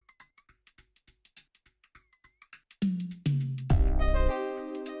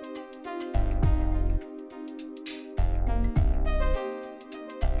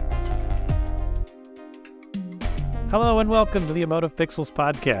Hello and welcome to the Emotive Pixels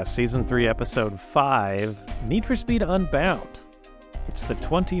Podcast, Season 3, Episode 5, Need for Speed Unbound. It's the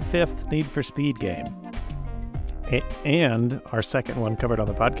 25th Need for Speed game, and our second one covered on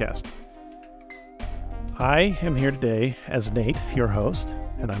the podcast. I am here today as Nate, your host,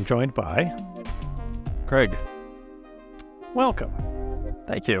 and I'm joined by... Craig. Welcome.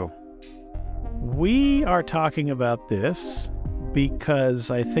 Thank you. We are talking about this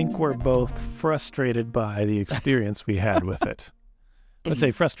because I think we're both frustrated by the experience we had with it. Let's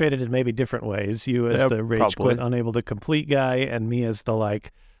say frustrated in maybe different ways. You as the rage quit, unable to complete guy, and me as the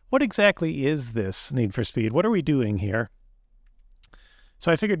what exactly is this Need for Speed? What are we doing here?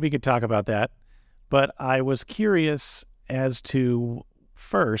 So I figured we could talk about that, but I was curious as to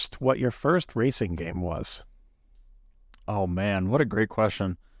first what your first racing game was. Oh man, what a great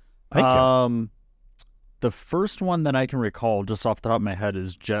question. Thank you. The first one that I can recall just off the top of my head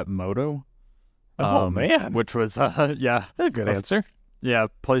is Jet Moto. Oh man. Which was, A good answer. Yeah,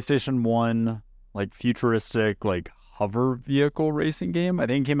 PlayStation 1, futuristic, hover vehicle racing game. I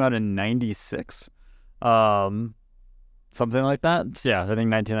think it came out in 96. Something like that. Yeah, I think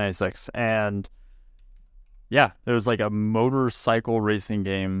 1996. And yeah, it was a motorcycle racing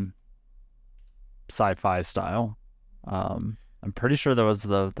game, sci-fi style. I'm pretty sure that was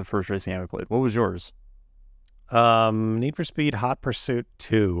the first racing game I played. What was yours? Need for Speed Hot Pursuit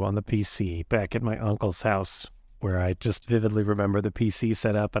 2 on the PC back at my uncle's house, where I just vividly remember the PC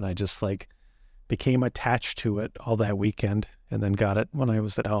setup, and I just became attached to it all that weekend and then got it when I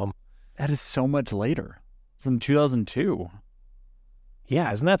was at home. That is so much later. It's in 2002.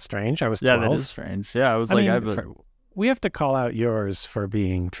 Yeah, isn't that strange? I was 12. Yeah, that is strange. Yeah, I was we have to call out yours for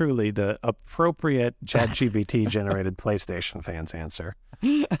being truly the appropriate ChatGPT generated PlayStation fans answer.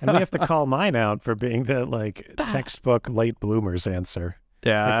 And we have to call mine out for being the textbook late bloomers answer.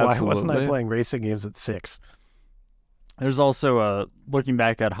 Yeah, why absolutely. wasn't I playing racing games at 6? There's also looking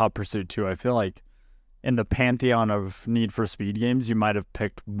back at Hot Pursuit 2, I feel like in the pantheon of Need for Speed games, you might have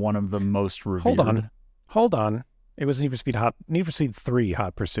picked one of the most revered. Hold on. It was Need for Speed 3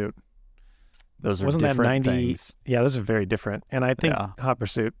 Hot Pursuit. Those are Wasn't different that 90? things. Yeah, those are very different. And I think Hot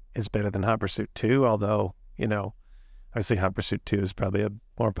Pursuit is better than Hot Pursuit 2, although, obviously Hot Pursuit 2 is probably a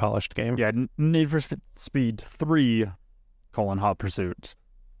more polished game. Yeah, Need for Speed 3, Hot Pursuit.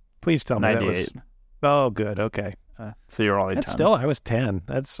 Please tell me 98. that was... Oh, good, okay. So you're only 10. Still, I was 10.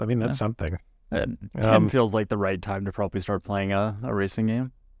 That's something. 10 feels like the right time to probably start playing a racing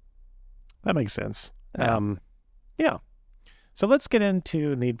game. That makes sense. Yeah. Yeah. So let's get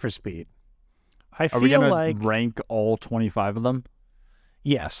into Need for Speed. I Are we feel going to rank all 25 of them?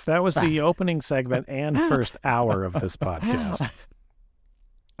 Yes, that was the opening segment and first hour of this podcast.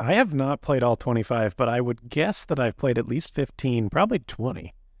 I have not played all 25, but I would guess that I've played at least 15, probably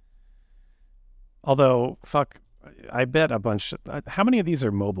 20. Although, I bet a bunch. How many of these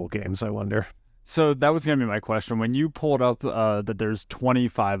are mobile games, I wonder? So that was going to be my question. When you pulled up that there's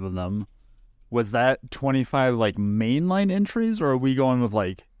 25 of them, was that 25 mainline entries, or are we going with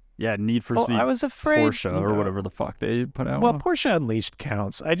Need for Speed I was afraid, Porsche or whatever the fuck they put out? Well, Porsche Unleashed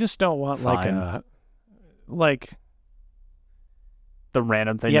counts. I just don't want the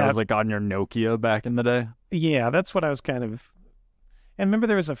random thing that was on your Nokia back in the day. Yeah, that's what I was kind of... And remember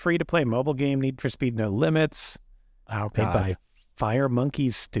there was a free-to-play mobile game, Need for Speed No Limits, made by Fire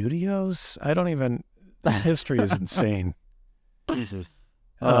Monkeys Studios? I don't even... This history is insane.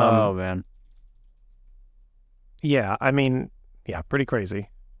 Oh, man. Yeah, pretty crazy.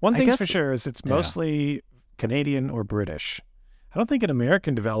 One thing's for sure is it's mostly Canadian or British. I don't think an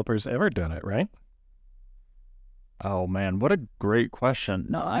American developer's ever done it, right? Oh, man, what a great question.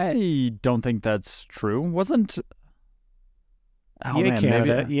 No, I don't think that's true. Wasn't... EA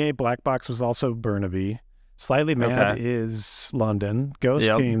Canada, EA Black Box was also Burnaby. Slightly Mad is London. Ghost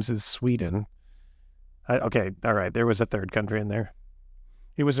Games is Sweden. All right, there was a third country in there.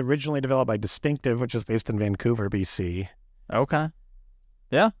 It was originally developed by Distinctive, which is based in Vancouver, BC. Okay.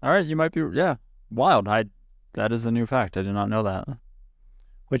 Yeah, all right, you might be, wild. That is a new fact. I did not know that.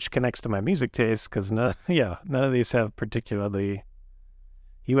 Which connects to my music taste, because none of these have particularly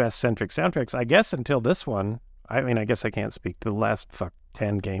U.S.-centric soundtracks. I guess until this one, I guess I can't speak to the last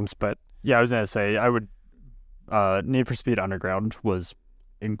 10 games, but... Yeah, I was going to say, I would... Need for Speed Underground was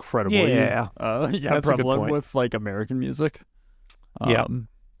incredibly prevalent with American music.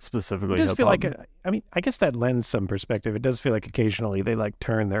 Specifically, it does feel I guess that lends some perspective. It does feel like occasionally they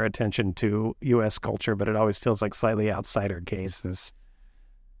turn their attention to U.S. culture, but it always feels like slightly outsider gazes.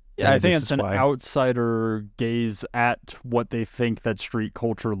 Yeah, I think it's an outsider gaze at what they think that street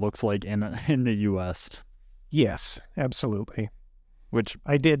culture looks like in the U.S. Yes, absolutely. Which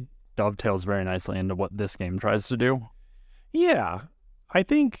I did dovetails very nicely into what this game tries to do. Yeah, I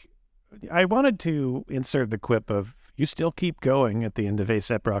think I wanted to insert the quip of "You still keep going" at the end of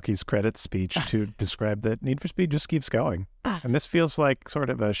A$AP Rocky's credits speech to describe that Need for Speed just keeps going. And this feels like sort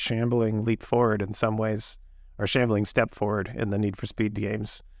of a shambling leap forward in some ways, or shambling step forward in the Need for Speed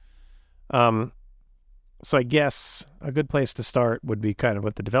games. So I guess a good place to start would be kind of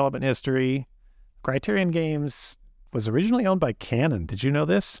with the development history. Criterion Games was originally owned by Canon. Did you know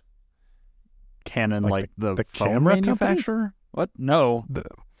this? Canon, like the phone camera manufacturer? company? What? No.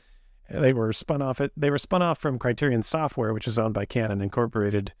 They were spun off from Criterion Software, which is owned by Canon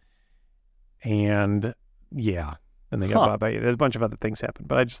Incorporated. And yeah, and they got bought by, there's a bunch of other things happened,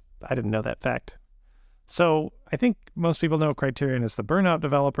 but I didn't know that fact. So I think most people know Criterion as the Burnout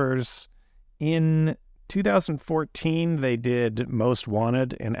developers. In 2014, they did Most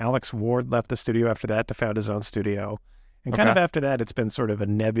Wanted, and Alex Ward left the studio after that to found his own studio. And kind of after that, it's been sort of a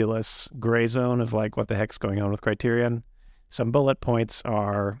nebulous gray zone of like, what the heck's going on with Criterion? Some bullet points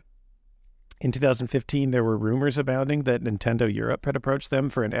are, in 2015, there were rumors abounding that Nintendo Europe had approached them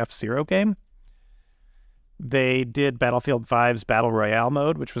for an F-Zero game. They did Battlefield 5's Battle Royale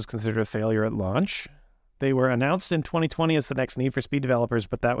mode, which was considered a failure at launch. They were announced in 2020 as the next Need for Speed developers,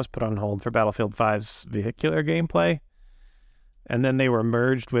 but that was put on hold for Battlefield 5's vehicular gameplay. And then they were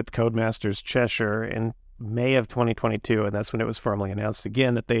merged with Codemasters Cheshire in May of 2022, and that's when it was formally announced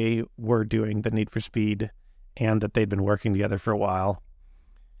again that they were doing the Need for Speed and that they'd been working together for a while.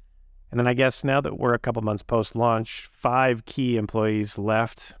 And then I guess now that we're a couple months post-launch, 5 key employees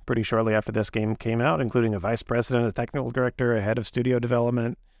left pretty shortly after this game came out, including a vice president, a technical director, a head of studio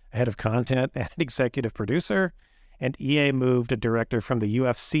development, a head of content, and an executive producer. And EA moved a director from the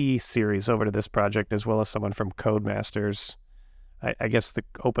UFC series over to this project, as well as someone from Codemasters. I guess the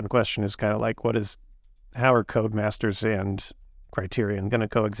open question is kind of like, how are Codemasters and Criterion going to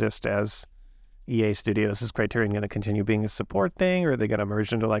coexist as EA Studios? Is Criterion going to continue being a support thing, or are they going to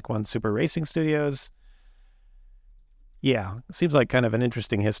merge into like one Super Racing Studios? Yeah, it seems like kind of an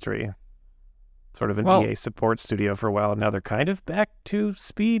interesting history. Sort of an EA support studio for a while, and now they're kind of back to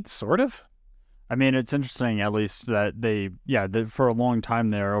Speed, sort of. I mean, it's interesting at least that they for a long time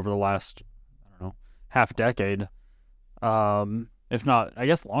there over the last, I don't know, half decade, if not, I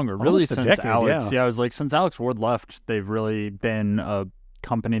guess longer, really since decade, Alex. Yeah, I was like, since Alex Ward left, they've really been a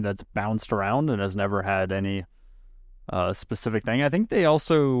company that's bounced around and has never had any specific thing. I think they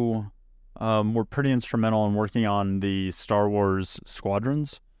also were pretty instrumental in working on the Star Wars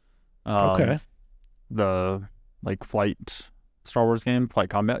Squadrons. Okay. The flight Star Wars game, flight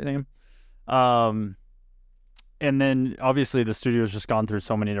combat game. And then obviously the studio's just gone through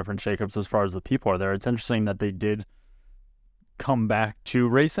so many different shakeups as far as the people are there. It's interesting that they did come back to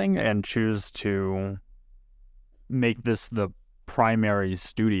racing and choose to make this the primary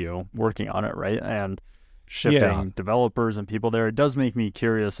studio working on it, right? And shifting developers and people there. It does make me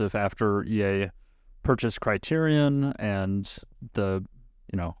curious if after EA purchased Criterion and the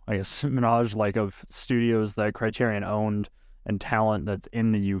I guess menage of studios that Criterion owned and talent that's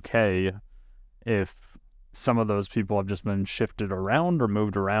in the UK, if some of those people have just been shifted around or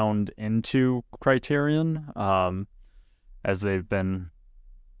moved around into Criterion, as they've been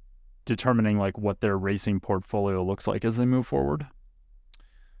determining what their racing portfolio looks like as they move forward.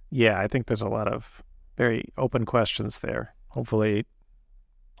 Yeah, I think there's a lot of very open questions there. Hopefully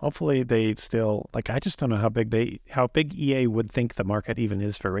they still, I just don't know how big EA would think the market even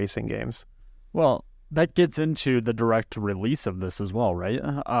is for racing games. Well, that gets into the direct release of this as well, right?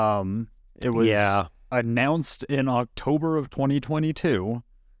 It was announced in October of 2022.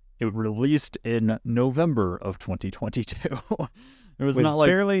 It released in November of 2022. It was not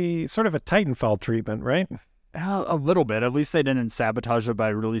barely sort of a Titanfall treatment, right? A little bit. At least they didn't sabotage it by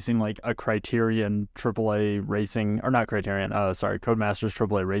releasing a Criterion AAA racing, or not Criterion, Codemasters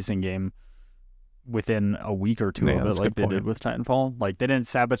AAA racing game within a week or two of it, like they did with Titanfall. They didn't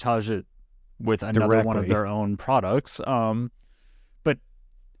sabotage it with another one of their own products. But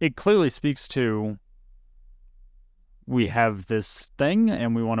it clearly speaks to, we have this thing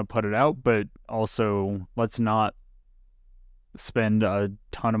and we want to put it out, but also let's not spend a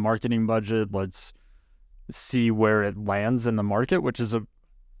ton of marketing budget. Let's see where it lands in the market, which is I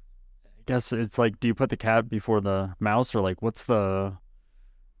guess it's do you put the cat before the mouse, or what's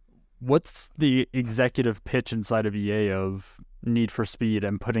the executive pitch inside of EA of Need for Speed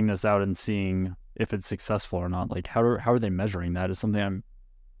and putting this out and seeing if it's successful or not? How are they measuring that is something I'm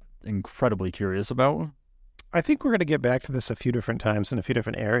incredibly curious about. I think we're going to get back to this a few different times in a few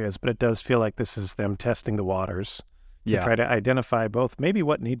different areas, but it does feel like this is them testing the waters. To try to identify both maybe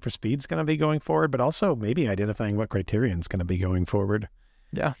what Need for Speed's going to be going forward, but also maybe identifying what Criterion's going to be going forward.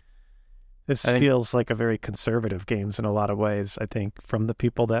 Yeah. This I think- feels like a very conservative games in a lot of ways. I think from the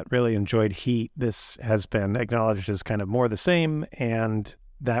people that really enjoyed Heat, this has been acknowledged as kind of more the same, and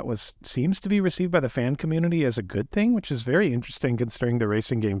that seems to be received by the fan community as a good thing, which is very interesting considering the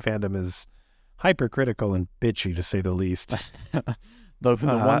racing game fandom is hypercritical and bitchy, to say the least. The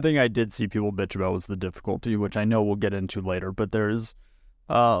one thing I did see people bitch about was the difficulty, which I know we'll get into later, but there's,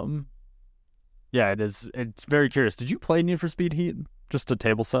 it's very curious. Did you play Need for Speed Heat? Just a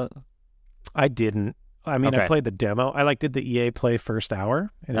table set? I didn't. I mean, Okay. I played the demo. I did the EA Play first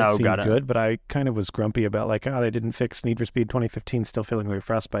hour, and it seemed got it. good, but I kind of was grumpy about they didn't fix Need for Speed 2015, still feeling like a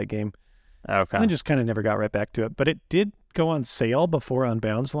Frostbite game. Okay. And then just kind of never got right back to it. But it did go on sale before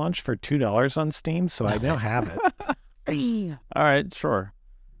Unbound's launch for $2 on Steam, so I now have it. All right, sure.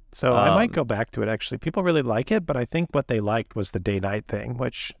 So I might go back to it, actually. People really like it, but I think what they liked was the day-night thing,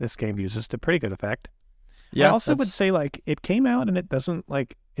 which this game uses to pretty good effect. Yeah, I also would say, it came out and it doesn't,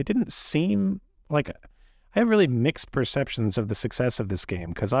 it didn't seem like... I have really mixed perceptions of the success of this game,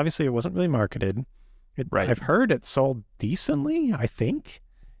 because obviously it wasn't really marketed. Right. I've heard it sold decently, I think,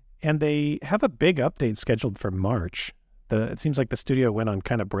 and they have a big update scheduled for March. It seems like the studio went on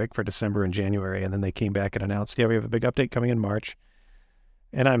kind of break for December and January, and then they came back and announced, we have a big update coming in March.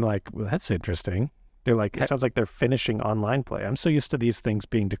 And I'm like, well, that's interesting. They're like, it sounds like they're finishing online play. I'm so used to these things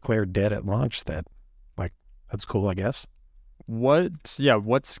being declared dead at launch that, that's cool, I guess. What's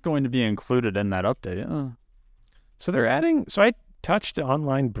going to be included in that update? So they're adding, I touched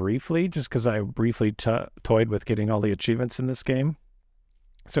online briefly just because I briefly toyed with getting all the achievements in this game.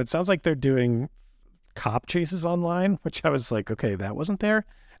 So it sounds like they're doing cop chases online, which I was like, okay, that wasn't there.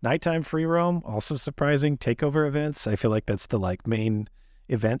 Nighttime free roam, also surprising. Takeover events, I feel like that's the main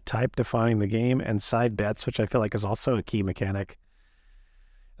event type defining the game, and side bets, which I feel like is also a key mechanic.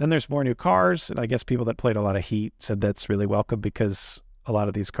 Then there's more new cars, and I guess people that played a lot of Heat said that's really welcome because a lot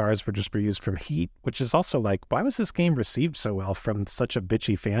of these cars were just reused from Heat, which is also why was this game received so well from such a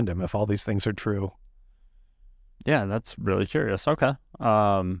bitchy fandom if all these things are true? Yeah, that's really curious. Okay.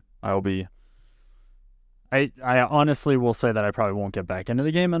 I honestly will say that I probably won't get back into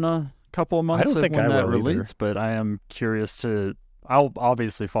the game in a couple of months. I don't think when I that will release, but I am curious to. I'll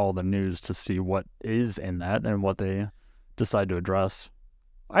obviously follow the news to see what is in that and what they decide to address.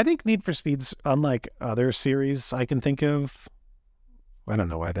 I think Need for Speed's unlike other series I can think of. I don't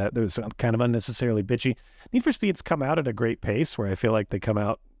know why that was kind of unnecessarily bitchy. Need for Speed's come out at a great pace where I feel like they come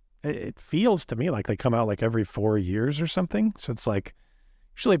out. It feels to me like they come out every 4 years or something. So it's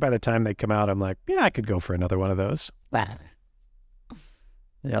usually by the time they come out, I'm like, yeah, I could go for another one of those.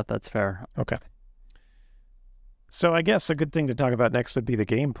 Yeah, that's fair. Okay. So I guess a good thing to talk about next would be the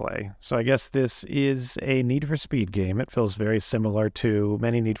gameplay. So I guess this is a Need for Speed game. It feels very similar to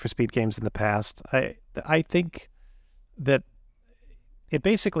many Need for Speed games in the past. I think that it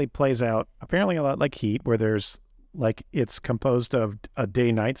basically plays out apparently a lot like Heat, where there's it's composed of a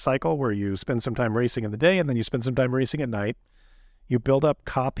day-night cycle where you spend some time racing in the day and then you spend some time racing at night. You build up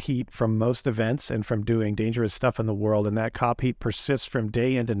cop heat from most events and from doing dangerous stuff in the world, and that cop heat persists from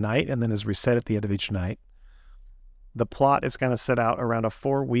day into night and then is reset at the end of each night. The plot is kind of set out around a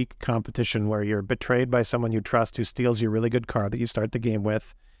 4-week competition where you're betrayed by someone you trust who steals your really good car that you start the game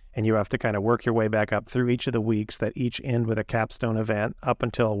with, and you have to kind of work your way back up through each of the weeks that each end with a capstone event up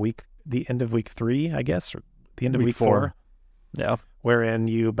until the end of week 3, I guess, or the end of week 4. Yeah. Wherein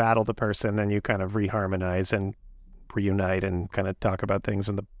you battle the person and you kind of reharmonize and reunite and kind of talk about things,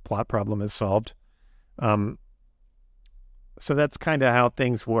 and the plot problem is solved. So that's kind of how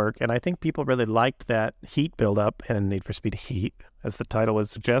things work. And I think people really liked that Heat build-up in Need for Speed Heat, as the title would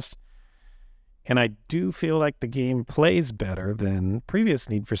suggest. And I do feel like the game plays better than previous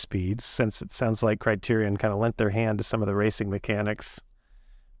Need for Speeds, since it sounds like Criterion kind of lent their hand to some of the racing mechanics.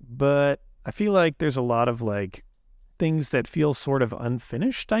 But I feel like there's a lot of things that feel sort of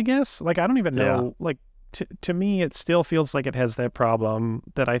unfinished, I guess. I don't even know, to me, it still feels like it has that problem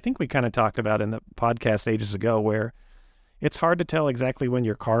that I think we kind of talked about in the podcast ages ago, where it's hard to tell exactly when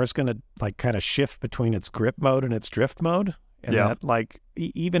your car is going to kind of shift between its grip mode and its drift mode. And that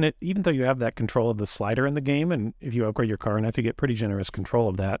even though you have that control of the slider in the game, and if you upgrade your car enough, you get pretty generous control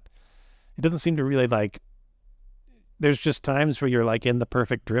of that. It doesn't seem to really there's just times where you're in the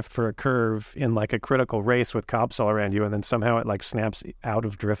perfect drift for a curve in a critical race with cops all around you, and then somehow it snaps out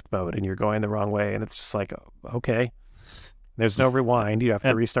of drift mode and you're going the wrong way, and it's just okay. There's no rewind. You have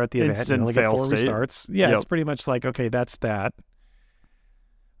to restart the event. You only get 4 restarts. Yeah, It's pretty much okay, that's that.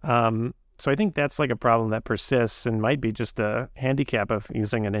 So I think that's a problem that persists and might be just a handicap of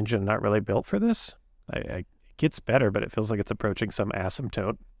using an engine not really built for this. It gets better, but it feels like it's approaching some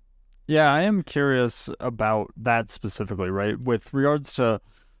asymptote. Yeah, I am curious about that specifically, right? With regards to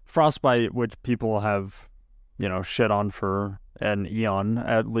Frostbite, which people have, shit on for an eon,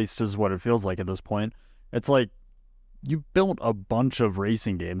 at least is what it feels like at this point. It's like you built a bunch of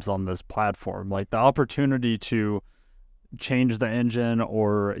racing games on this platform. Like the opportunity to change the engine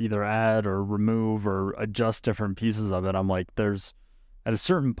or either add or remove or adjust different pieces of it. I'm like, there's at a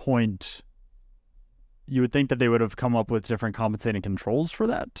certain point, you would think that they would have come up with different compensating controls for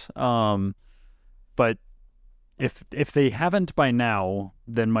that. But if they haven't by now,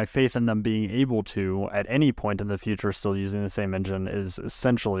 then my faith in them being able to, at any point in the future, still using the same engine is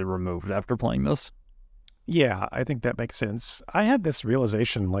essentially removed after playing this. Yeah, I think that makes sense. I had this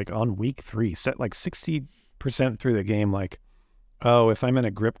realization like on week 3, set like 60% through the game, like, oh, if I'm in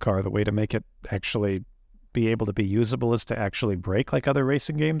a grip car, the way to make it actually be able to be usable is to actually brake like other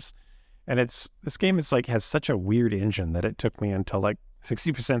racing games. And this game is like has such a weird engine that it took me until like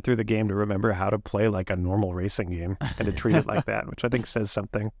 60% through the game to remember how to play like a normal racing game and to treat it like that, which I think says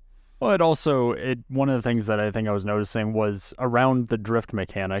something. Well, one of the things that I think I was noticing was around the drift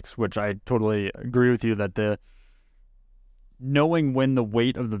mechanics, which I totally agree with you that knowing when the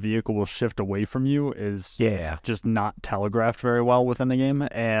weight of the vehicle will shift away from you is just not telegraphed very well within the game.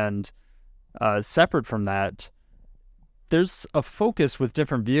 And separate from that, there's a focus with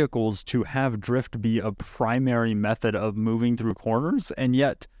different vehicles to have drift be a primary method of moving through corners, and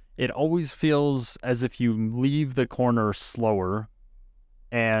yet it always feels as if you leave the corner slower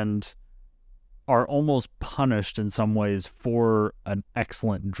and are almost punished in some ways for an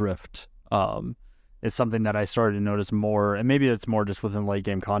excellent drift. It's something that I started to notice more, and maybe it's more just within late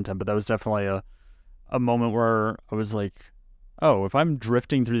game content, but that was definitely a moment where I was like, oh, if I'm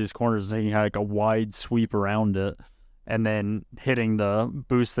drifting through these corners and taking like a wide sweep around it, and then hitting the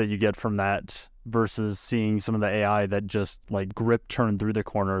boost that you get from that versus seeing some of the AI that just like grip turn through the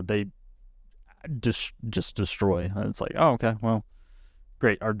corner, they just destroy. And it's like, oh, okay, well,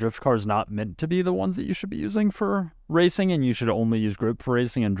 great. Are drift cars not meant to be the ones that you should be using for racing, and you should only use grip for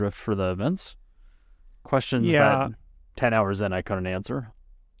racing and drift for the events? Questions that 10 hours in I couldn't answer.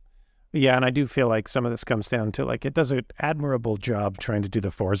 Yeah, and I do feel like some of this comes down to like it does an admirable job trying to do the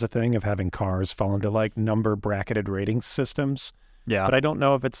Forza thing of having cars fall into like number bracketed rating systems. Yeah. But I don't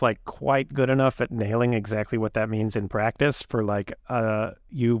know if it's like quite good enough at nailing exactly what that means in practice for like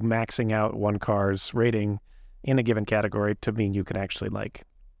you maxing out one car's rating in a given category to mean you can actually like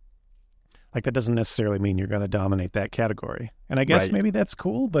that doesn't necessarily mean you're going to dominate that category. And I guess maybe that's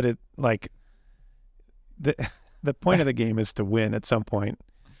cool, but it like the point of the game is to win at some point.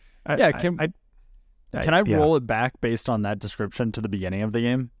 Can I roll it back based on that description to the beginning of the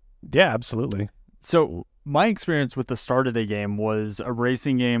game? Yeah, absolutely. So my experience with the start of the game was a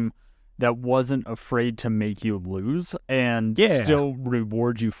racing game that wasn't afraid to make you lose and still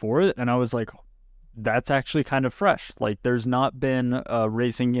reward you for it. And I was like, that's actually kind of fresh. Like there's not been a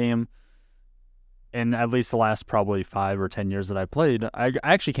racing game in at least the last probably 5 or 10 years that I played. I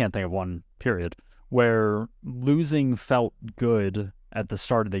actually can't think of one period where losing felt good at the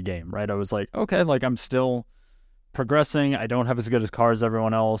start of the game, right? I was like, okay, like I'm still progressing. I don't have as good a car as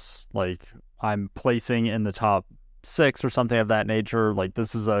everyone else. Like I'm placing in the top 6 or something of that nature. Like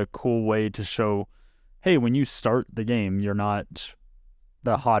this is a cool way to show, hey, when you start the game, you're not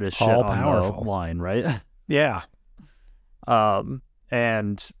the hottest shit on the line, right? Yeah.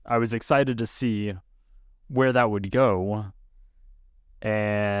 And I was excited to see where that would go,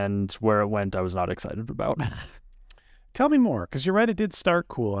 and where it went, I was not excited about. Tell me more, because you're right, it did start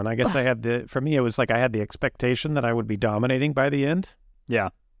cool, and I guess for me, it was like I had the expectation that I would be dominating by the end. Yeah.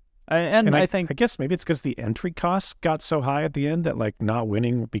 I guess maybe it's because the entry costs got so high at the end that like not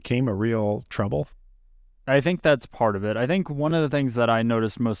winning became a real trouble. I think that's part of it. I think one of the things that I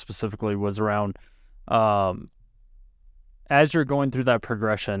noticed most specifically was around as you're going through that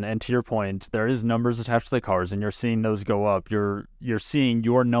progression, and to your point, there is numbers attached to the cars, and you're seeing those go up. You're seeing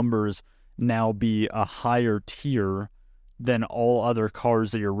your numbers now be a higher tier than all other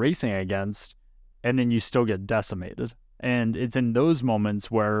cars that you're racing against, and then you still get decimated. And it's in those moments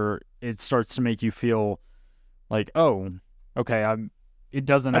where it starts to make you feel like, oh, okay, it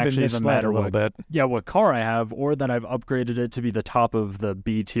doesn't actually even matter what car I have, or that I've upgraded it to be the top of the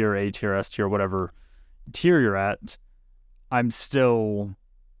B tier, A tier, S tier, whatever tier you're at. I'm still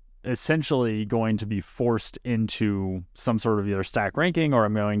essentially going to be forced into some sort of either stack ranking, or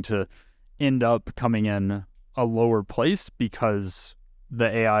I'm going to end up coming in a lower place because the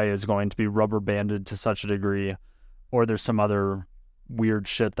AI is going to be rubber banded to such a degree, or there's some other weird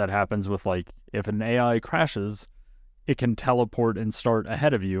shit that happens with like if an AI crashes, it can teleport and start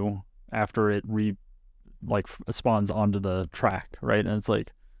ahead of you after it spawns onto the track, right? And it's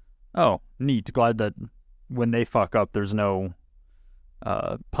like, oh, neat. Glad that when they fuck up, there's no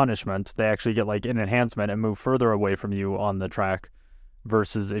punishment. They actually get like an enhancement and move further away from you on the track.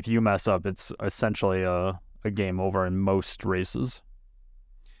 Versus if you mess up, it's essentially a game over in most races.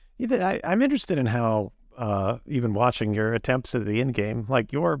 I'm interested in how, even watching your attempts at the end game,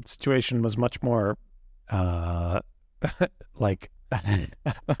 like your situation was much more like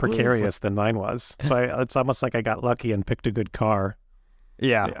precarious than mine was. So it's almost like I got lucky and picked a good car.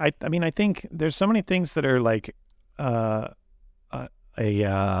 Yeah. I mean, I think there's so many things that are like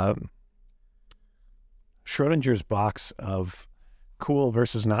Schrodinger's box of cool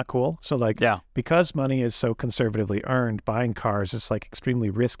versus not cool. So like, because money is so conservatively earned, buying cars is like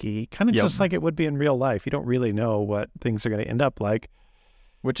extremely risky, kind of just like it would be in real life. You don't really know what things are going to end up like,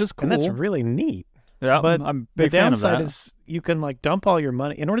 which is cool. And that's really neat. Yeah, but I'm a the big fan of downside that. is you can like dump all your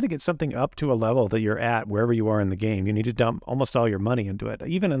money in order to get something up to a level that you're at wherever you are in the game. You need to dump almost all your money into it,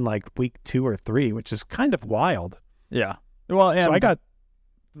 even in like week 2 or 3, which is kind of wild. Yeah. Well, and so I got.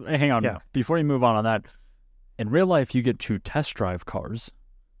 Hang on. Before you move on that, in real life, you get to test drive cars.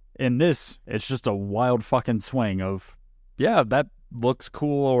 In this, it's just a wild fucking swing of, that looks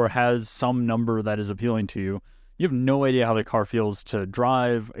cool or has some number that is appealing to you. You have no idea how the car feels to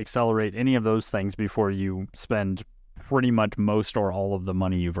drive, accelerate, any of those things before you spend pretty much most or all of the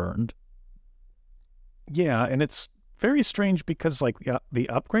money you've earned. Yeah, and it's very strange because like the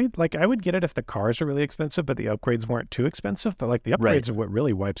upgrade, like I would get it if the cars are really expensive, but the upgrades weren't too expensive. But like the upgrades are what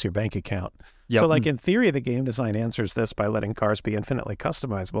really wipes your bank account. So like in theory, the game design answers this by letting cars be infinitely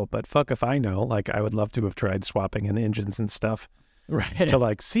customizable. But fuck if I know, like I would love to have tried swapping in engines and stuff to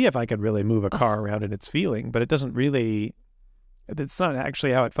like see if I could really move a car around in its feeling. But it doesn't really, it's not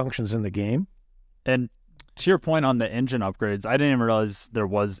actually how it functions in the game. And to your point on the engine upgrades, I didn't even realize there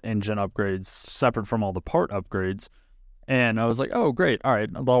was engine upgrades separate from all the part upgrades. And I was like, oh, great. All right.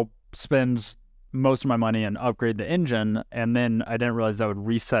 I'll spend most of my money and upgrade the engine. And then I didn't realize that would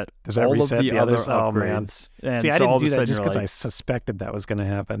reset all of the other upgrades. And see, I didn't do that just because I suspected that was going to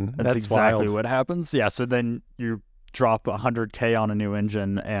happen. That's exactly wild. What happens. Yeah. So then you drop $100K on a new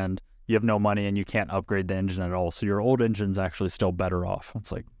engine and you have no money and you can't upgrade the engine at all. So your old engine's actually still better off.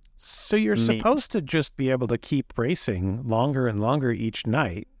 It's like, so you're supposed to just be able to keep racing longer and longer each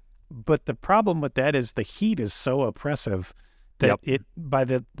night. But the problem with that is the heat is so oppressive that by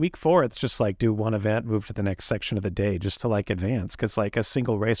the week 4, it's just like do one event, move to the next section of the day just to like advance. Because like a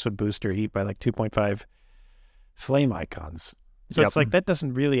single race would boost your heat by like 2.5 flame icons. So it's like that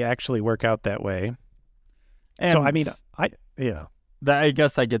doesn't really actually work out that way. And so I mean, I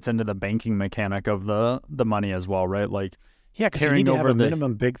guess that gets into the banking mechanic of the money as well, right? Like, because you need to have a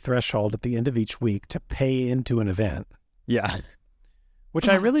minimum big threshold at the end of each week to pay into an event. Yeah. Which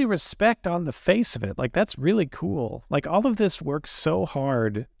I really respect on the face of it. Like, that's really cool. Like, all of this works so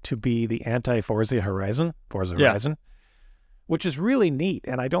hard to be the anti-Forza Horizon, which is really neat,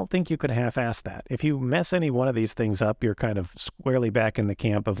 and I don't think you could half-ass that. If you mess any one of these things up, you're kind of squarely back in the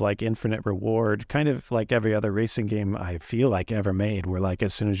camp of, like, infinite reward, kind of like every other racing game I feel like ever made, where, like,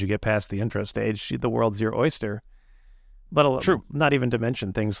 as soon as you get past the intro stage, the world's your oyster. But not even to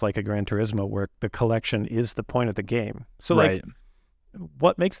mention things like a Gran Turismo where the collection is the point of the game. So, like,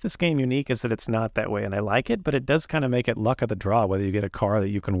 what makes this game unique is that it's not that way, and I like it, but it does kind of make it luck of the draw whether you get a car that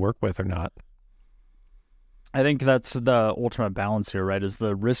you can work with or not. I think that's the ultimate balance here, right? Is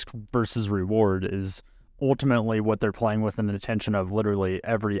the risk versus reward is ultimately what they're playing with in the tension of literally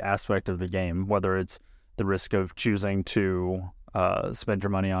every aspect of the game, whether it's the risk of choosing to spend your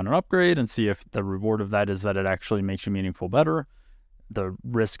money on an upgrade and see if the reward of that is that it actually makes you meaningful better, the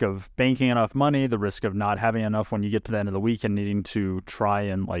risk of banking enough money, the risk of not having enough when you get to the end of the week and needing to try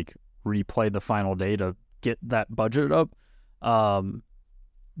and like replay the final day to get that budget up.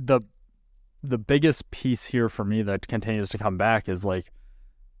 The biggest piece here for me that continues to come back is like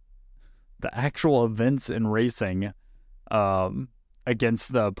the actual events in racing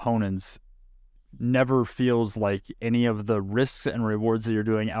against the opponents never feels like any of the risks and rewards that you're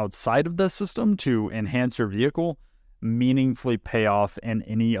doing outside of the system to enhance your vehicle meaningfully pay off in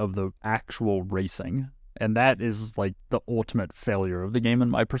any of the actual racing. And that is like the ultimate failure of the game in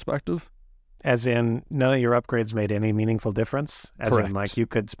my perspective. As in, none of your upgrades made any meaningful difference? As Correct. In, like, you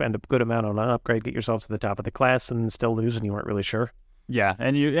could spend a good amount on an upgrade, get yourself to the top of the class, and still lose, and you weren't really sure? Yeah,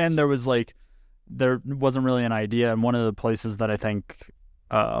 and there wasn't really an idea, and one of the places that I think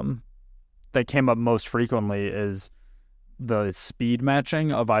that came up most frequently is the speed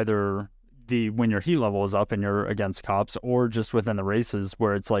matching of either when your heat level is up and you're against cops, or just within the races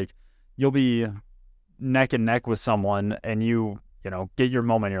where it's like you'll be neck and neck with someone and you get your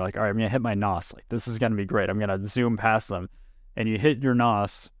moment. You're like, all right, I'm going to hit my NOS. Like, this is going to be great. I'm going to zoom past them. And you hit your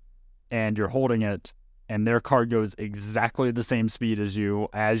NOS and you're holding it and their car goes exactly the same speed as you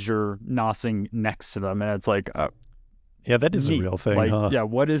as you're nosing next to them, and it's like, yeah, that is neat. a real thing. Like, huh? yeah,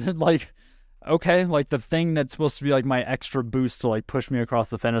 what is it like? Okay, like the thing that's supposed to be like my extra boost to like push me across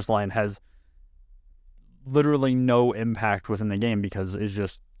the finish line has literally no impact within the game because it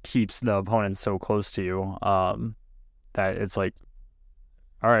just keeps the opponent so close to you that it's like,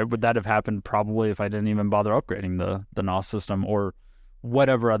 all right, would that have happened probably if I didn't even bother upgrading the NOS system or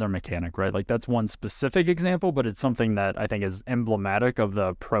whatever other mechanic, right? Like that's one specific example, but it's something that I think is emblematic of the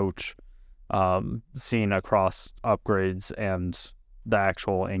approach seen across upgrades and the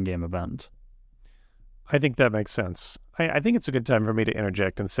actual in-game event. I think that makes sense. I think it's a good time for me to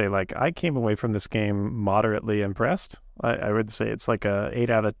interject and say, like, I came away from this game moderately impressed. I would say it's like a 8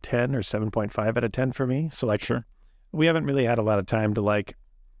 out of 10 or 7.5 out of 10 for me. So, like, Sure. We haven't really had a lot of time to, like,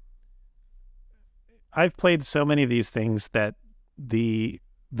 I've played so many of these things that the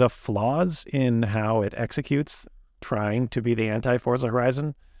flaws in how it executes trying to be the anti-Forza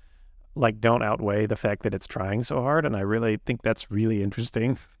Horizon, like, don't outweigh the fact that it's trying so hard. And I really think that's really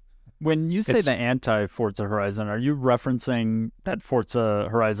interesting. When you say the anti-Forza Horizon, are you referencing that Forza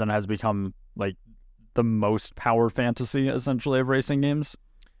Horizon has become like the most power fantasy essentially of racing games?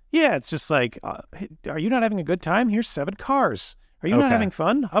 Yeah, it's just like, hey, are you not having a good time? Here's 7 cars. Are you not Okay. having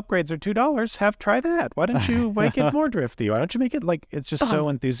fun? Upgrades are $2. Try that. Why don't you make it more drifty? Why don't you make it like, it's just so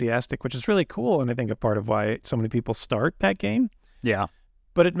enthusiastic, which is really cool. And I think a part of why so many people start that game. Yeah.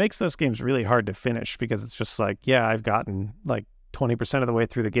 But it makes those games really hard to finish because it's just like, yeah, I've gotten like 20% of the way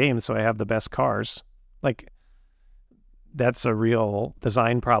through the game, so I have the best cars. Like, that's a real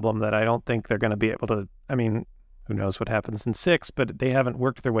design problem that I don't think they're going to be able to. I mean, who knows what happens in 6, but they haven't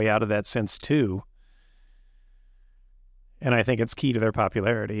worked their way out of that since 2. And I think it's key to their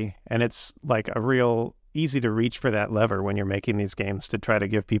popularity. And it's like a real easy to reach for that lever when you're making these games to try to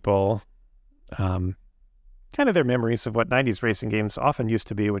give people kind of their memories of what 90s racing games often used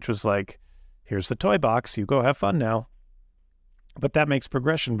to be, which was like, here's the toy box, you go have fun now. But that makes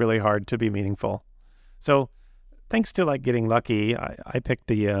progression really hard to be meaningful. So thanks to like getting lucky, I picked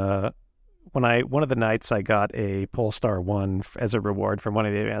the one of the nights I got a Polestar 1 as a reward from one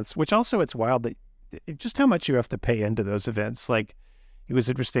of the events, which also it's wild that just how much you have to pay into those events. Like, it was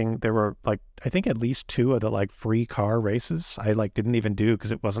interesting. There were like, I think at least 2 of the like free car races I like didn't even do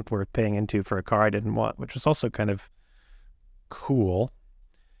because it wasn't worth paying into for a car I didn't want, which was also kind of cool.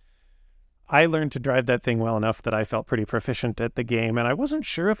 I learned to drive that thing well enough that I felt pretty proficient at the game, and I wasn't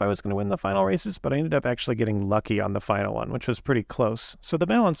sure if I was going to win the final races, but I ended up actually getting lucky on the final one, which was pretty close. So the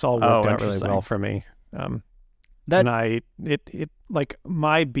balance all worked out really well for me. And it like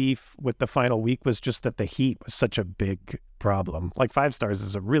my beef with the final week was just that the heat was such a big problem. Like 5 stars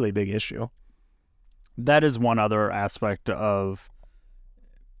is a really big issue. That is one other aspect of,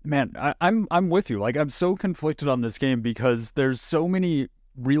 man, I'm with you. Like, I'm so conflicted on this game because there's so many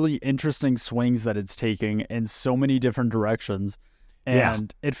really interesting swings that it's taking in so many different directions.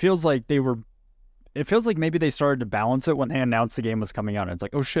 And it feels like maybe they started to balance it when they announced the game was coming out. And it's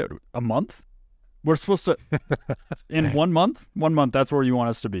like, oh shit, a month? We're supposed to, in 1 month? 1 month, that's where you want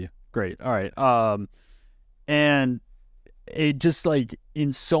us to be. Great. All right. And it just like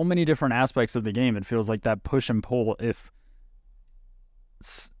in so many different aspects of the game, it feels like that push and pull, if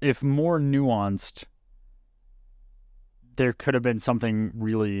more nuanced, there could have been something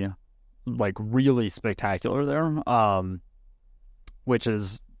really spectacular there, which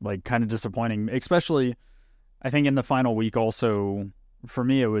is like kind of disappointing, especially I think in the final week. Also for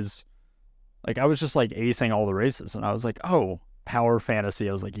me, it was like I was just like acing all the races and I was like, oh, power fantasy.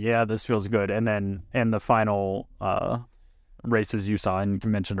 I was like, yeah, this feels good. And then in the final races you saw and you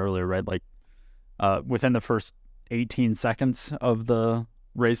mentioned earlier, right, like within the first 18 seconds of the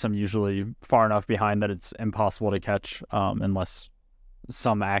race, I'm usually far enough behind that it's impossible to catch unless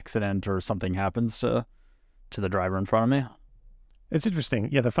some accident or something happens to the driver in front of me. It's interesting.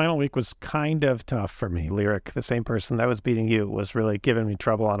 Yeah, the final week was kind of tough for me. Lyric, the same person that was beating you, was really giving me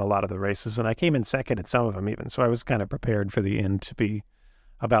trouble on a lot of the races, and I came in second at some of them even, so I was kind of prepared for the end to be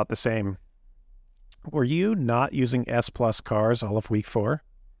about the same. Were you not using S Plus cars all of week 4?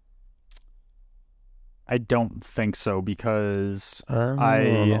 I don't think so because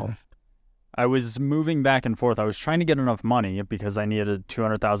I was moving back and forth. I was trying to get enough money because I needed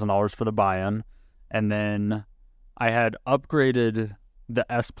 $200,000 for the buy-in, and then I had upgraded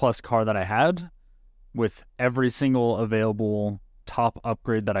the S Plus car that I had with every single available top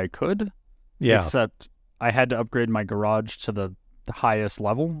upgrade that I could. Yeah. Except I had to upgrade my garage to the highest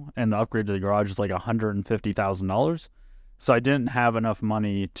level, and the upgrade to the garage is like $150,000. So I didn't have enough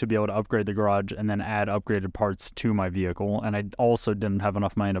money to be able to upgrade the garage and then add upgraded parts to my vehicle. And I also didn't have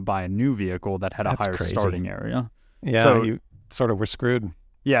enough money to buy a new vehicle that had a higher starting area. Yeah, so you sort of were screwed.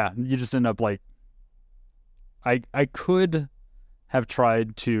 Yeah, you just end up like, I could have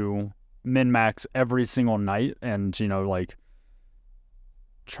tried to min-max every single night and, like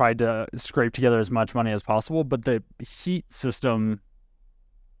tried to scrape together as much money as possible, but the heat system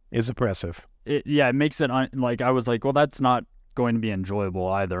is oppressive. It makes it like, I was like, well, that's not going to be enjoyable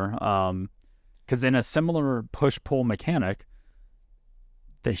either. Because in a similar push-pull mechanic,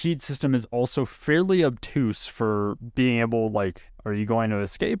 the heat system is also fairly obtuse for being able, like, are you going to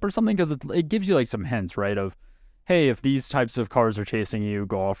escape or something? Because it gives you like some hints, right? Of, hey, if these types of cars are chasing you,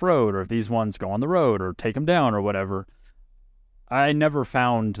 go off-road, or if these ones go on the road, or take them down, or whatever. I never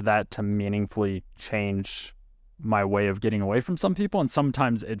found that to meaningfully change my way of getting away from some people, and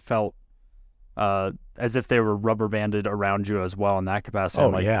sometimes it felt as if they were rubber banded around you as well in that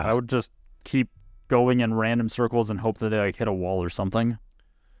capacity. I would just keep going in random circles and hope that they like hit a wall or something.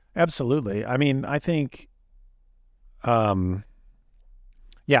 Absolutely. I mean, I think, I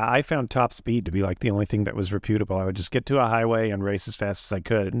found top speed to be like the only thing that was reputable. I would just get to a highway and race as fast as I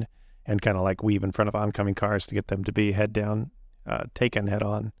could and kind of like weave in front of oncoming cars to get them to be head down, taken head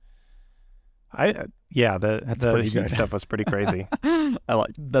on. The heat stuff was pretty crazy.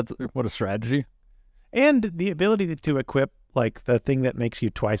 What a strategy. And the ability to equip like the thing that makes you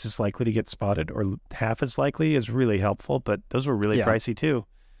twice as likely to get spotted or half as likely is really helpful, but those were really pricey too.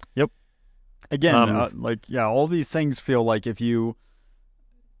 Yep. Again, all these things feel like if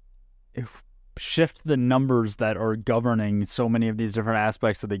shift the numbers that are governing so many of these different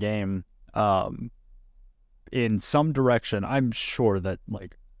aspects of the game in some direction, I'm sure that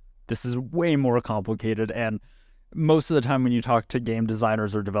like this is way more complicated. And most of the time when you talk to game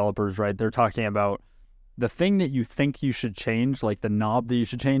designers or developers, right, they're talking about the thing that you think you should change, like the knob that you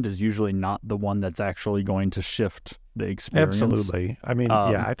should change, is usually not the one that's actually going to shift the experience. Absolutely. I mean,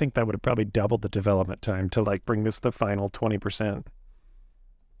 I think that would have probably doubled the development time to like bring this the final 20%.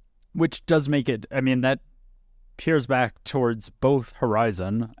 Which does make it, I mean, that peers back towards both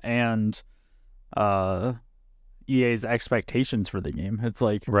Horizon and EA's expectations for the game. It's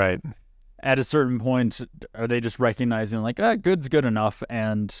like, right, at a certain point, are they just recognizing like, good's good enough,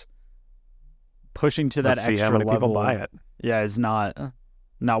 and pushing to that extra see how many level people buy it. Yeah, is not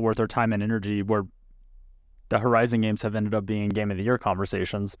worth their time and energy, where the Horizon games have ended up being Game of the Year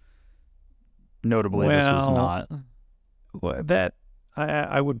conversations. Notably, this was not. That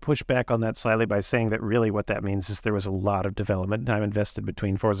I would push back on that slightly by saying that really what that means is there was a lot of development time invested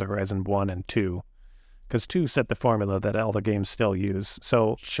between Forza Horizon 1 and 2, because 2 set the formula that all the games still use.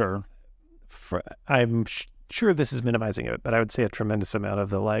 So sure, I'm sure this is minimizing it, but I would say a tremendous amount of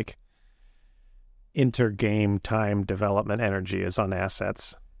the like inter-game time development energy is on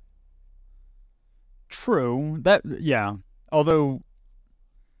assets. True. That, yeah. Although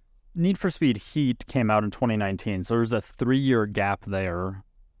Need for Speed Heat came out in 2019, so there's a 3-year gap there.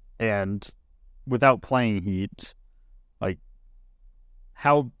 And without playing Heat, like,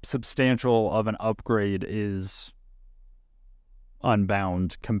 how substantial of an upgrade is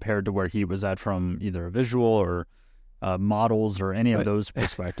Unbound compared to where he was at from either a visual or models or any of those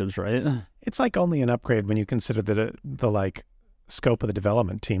perspectives, right? It's like only an upgrade when you consider the like scope of the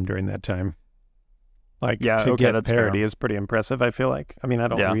development team during that time. Like, to get parity fair. Is pretty impressive, I feel like. I mean, I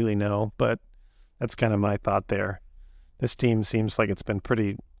don't really know, but that's kind of my thought there. This team seems like it's been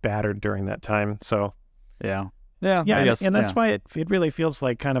pretty battered during that time, so... Yeah, I guess, and that's why it really feels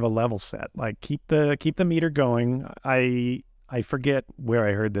like kind of a level set. Like, keep the meter going. I forget where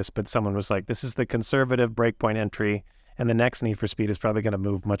I heard this, but someone was like, this is the conservative breakpoint entry, and the next Need for Speed is probably going to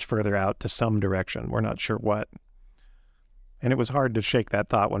move much further out to some direction. We're not sure what. And it was hard to shake that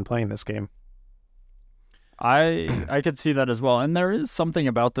thought when playing this game. I could see that as well. And there is something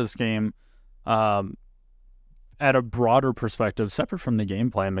about this game at a broader perspective, separate from the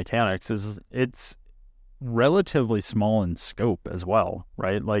gameplay and mechanics, is it's relatively small in scope as well,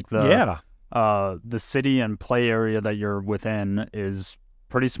 right? Like the city and play area that you're within is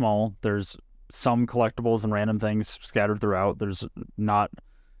pretty small. There's some collectibles and random things scattered throughout. There's not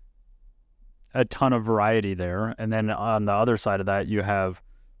a ton of variety there. And then on the other side of that, you have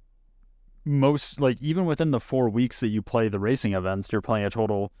even within the 4 weeks that you play the racing events, you're playing a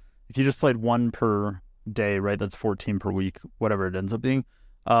total, if you just played one per day, right, that's 14 per week, whatever it ends up being,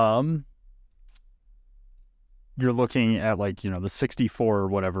 you're looking at the 64 or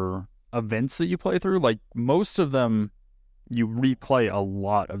whatever events that you play through. Like, most of them, you replay a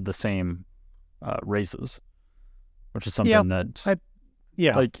lot of the same races, which is something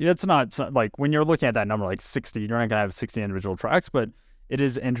Yeah. Like, it's not like when you're looking at that number, like 60, you're not gonna have 60 individual tracks, but it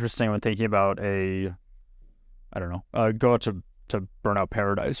is interesting when thinking about go out to Burnout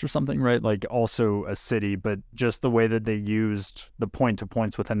Paradise or something, right? Like, also a city, but just the way that they used the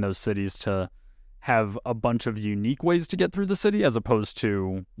point-to-points within those cities to have a bunch of unique ways to get through the city, as opposed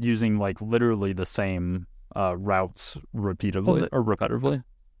to using, like, literally the same routes repeatedly or repetitively.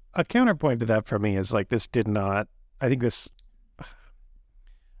 A counterpoint to that for me is, like, this did not... I think this...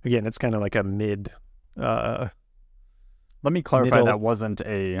 Again, it's kind of like a mid... Let me clarify, that wasn't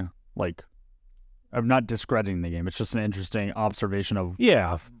a, like... I'm not discrediting the game. It's just an interesting observation of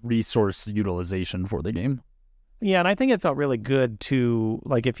resource utilization for the game. Yeah, and I think it felt really good to,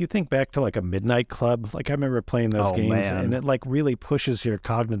 like, if you think back to, like, a Midnight Club, like, I remember playing those games, and it, like, really pushes your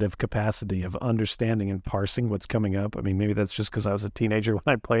cognitive capacity of understanding and parsing what's coming up. I mean, maybe that's just because I was a teenager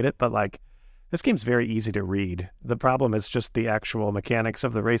when I played it, but, like, this game's very easy to read. The problem is just the actual mechanics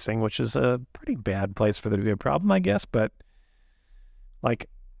of the racing, which is a pretty bad place for there to be a problem, I guess, but, like...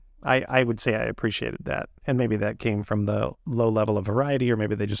 I would say I appreciated that. And maybe that came from the low level of variety, or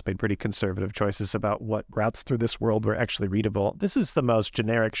maybe they just made pretty conservative choices about what routes through this world were actually readable. This is the most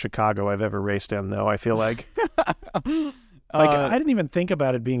generic Chicago I've ever raced in, though, I feel like. I didn't even think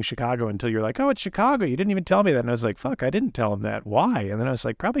about it being Chicago until you're like, oh, it's Chicago. You didn't even tell me that. And I was like, fuck, I didn't tell him that. Why? And then I was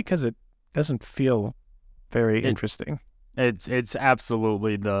like, probably because it doesn't feel very interesting. It's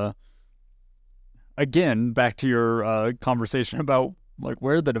absolutely again, back to your conversation about, like,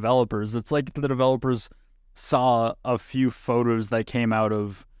 where are the developers? It's like the developers saw a few photos that came out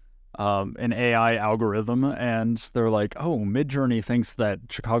of an AI algorithm, and they're like, oh, Midjourney thinks that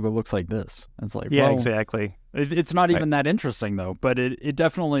Chicago looks like this. And it's like, yeah, well, exactly. It's not even that interesting, though. But it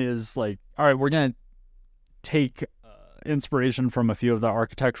definitely is like, all right, we're going to take inspiration from a few of the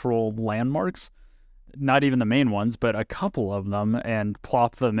architectural landmarks, not even the main ones, but a couple of them, and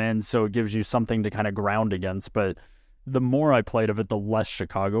plop them in so it gives you something to kind of ground against. But the more I played of it, the less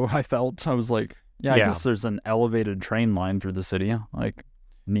Chicago I felt. I was like, I guess there's an elevated train line through the city. Like,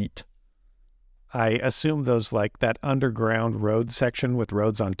 neat. I assume those, like, that underground road section with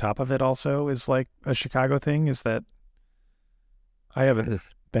roads on top of it also is, like, a Chicago thing. Is that... I haven't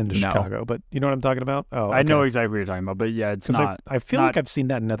been to Chicago, but you know what I'm talking about? Oh, okay. I know exactly what you're talking about, but yeah, it's not... I feel like I've seen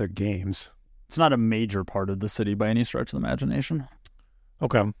that in other games. It's not a major part of the city by any stretch of the imagination.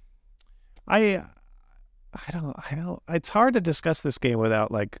 Okay. I don't, it's hard to discuss this game without,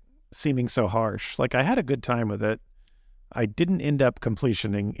 like, seeming so harsh. Like, I had a good time with it. I didn't end up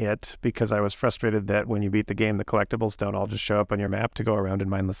completioning it because I was frustrated that when you beat the game, the collectibles don't all just show up on your map to go around and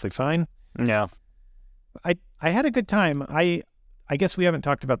mindlessly fine. Yeah. I had a good time. I guess we haven't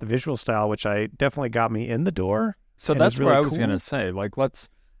talked about the visual style, which definitely got me in the door. So that's really where I was going to say, like,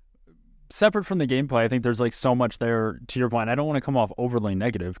 separate from the gameplay, I think there's, like, so much there. To your point, I don't want to come off overly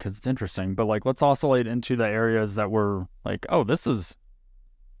negative because it's interesting, but, like, let's oscillate into the areas that were like, oh, this is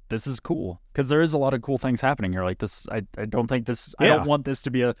cool, because there is a lot of cool things happening here. Like this, I don't think this. Yeah. I don't want this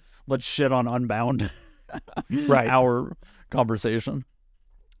to be a let's shit on Unbound right hour conversation.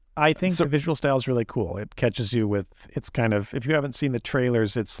 I think the visual style is really cool. It catches you with, it's kind of, if you haven't seen the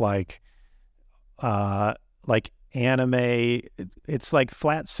trailers, it's like anime. It's like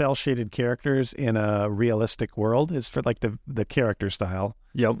flat cell shaded characters in a realistic world is for, like, the character style.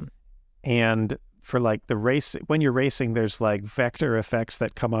 Yep. And for, like, the race, when you're racing, there's, like, vector effects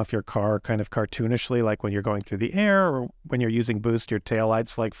that come off your car kind of cartoonishly, like when you're going through the air, or when you're using boost, your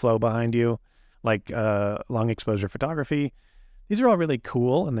taillights, like, flow behind you, like long exposure photography. These are all really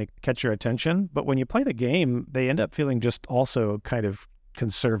cool and they catch your attention, but when you play the game, they end up feeling just also kind of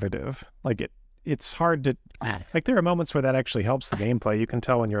conservative. Like, it's hard to, like, there are moments where that actually helps the gameplay. You can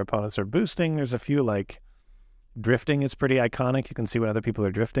tell when your opponents are boosting. There's a few, like, drifting is pretty iconic. You can see when other people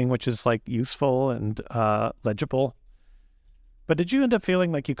are drifting, which is, like, useful and legible. But did you end up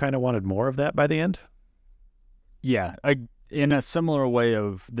feeling like you kind of wanted more of that by the end? Yeah, in a similar way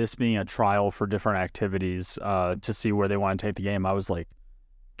of this being a trial for different activities to see where they want to take the game, I was like,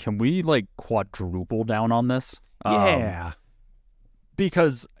 can we, like, quadruple down on this? Yeah.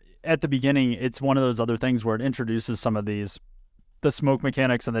 Because at the beginning, it's one of those other things where it introduces some of the smoke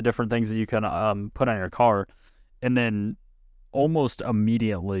mechanics and the different things that you can put on your car. And then almost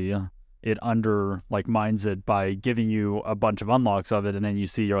immediately it mines it by giving you a bunch of unlocks of it. And then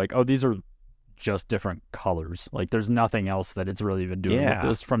you're like, oh, these are just different colors. Like, there's nothing else that it's really even doing with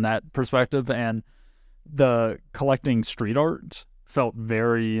this from that perspective. And the collecting street art felt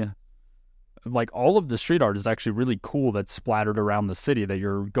very, like, all of the street art is actually really cool that's splattered around the city that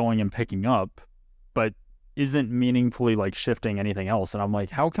you're going and picking up, but isn't meaningfully, like, shifting anything else. And I'm like,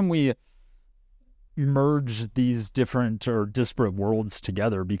 how can we merge these different or disparate worlds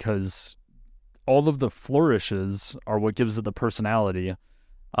together, because all of the flourishes are what gives it the personality.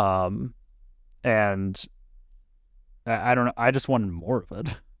 And I don't know. I just wanted more of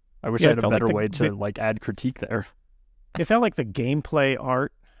it. I wish I had a better way to like add critique there. It felt like the gameplay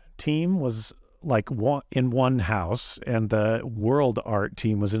art team was like in one house, and the world art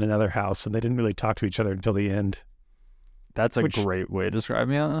team was in another house, and they didn't really talk to each other until the end. That's a great way to describe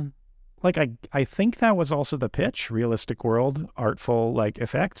it. Like I think that was also the pitch: realistic world, artful like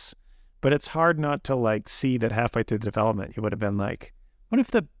effects. But it's hard not to like see that halfway through the development, you would have been like, what if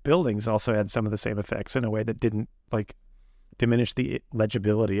the buildings also had some of the same effects in a way that didn't like diminish the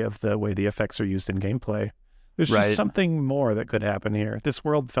legibility of the way the effects are used in gameplay? There's just something more that could happen here. This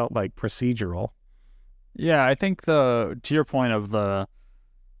world felt like procedural. Yeah, I think to your point of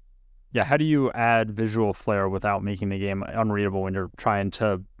how do you add visual flair without making the game unreadable when you're trying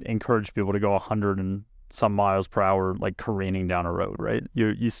to encourage people to go 100 and some miles per hour, like careening down a road, right?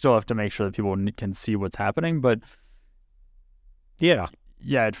 You still have to make sure that people can see what's happening, but yeah,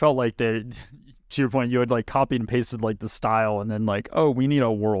 it felt like to your point, you had like copied and pasted like the style, and then like, oh, we need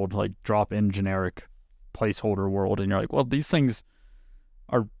a world, like drop in generic placeholder world, and you're like, well, these things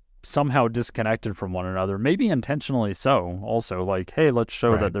are somehow disconnected from one another, maybe intentionally so. Also, like, hey, let's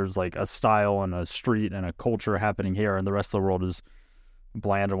show that there's like a style and a street and a culture happening here, and the rest of the world is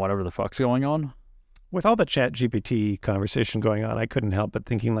bland and whatever the fuck's going on. With all the ChatGPT conversation going on, I couldn't help but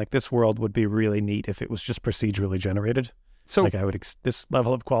thinking like this world would be really neat if it was just procedurally generated. So like this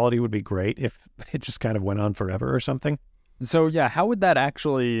level of quality would be great if it just kind of went on forever or something. So yeah, how would that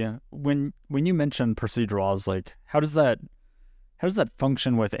actually, when you mentioned procedural, I was like, how does that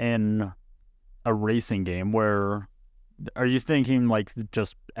function within a racing game? Where are you thinking like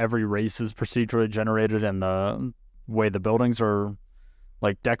just every race is procedurally generated and the way the buildings are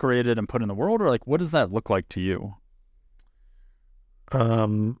like decorated and put in the world, or like what does that look like to you?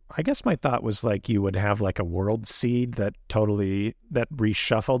 I guess my thought was like you would have like a world seed that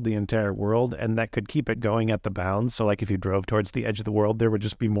reshuffled the entire world, and that could keep it going at the bounds. So like if you drove towards the edge of the world, there would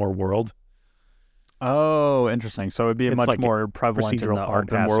just be more world. Oh, interesting. So it'd be much like more prevalent in the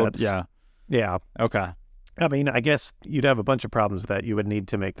open world. Yeah. Yeah. Okay. I mean, I guess you'd have a bunch of problems with that. You would need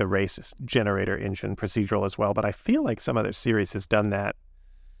to make the race generator engine procedural as well, but I feel like some other series has done that.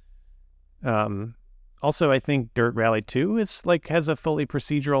 Also, I think Dirt Rally 2 has a fully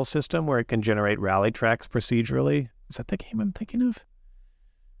procedural system where it can generate rally tracks procedurally. Is that the game I'm thinking of?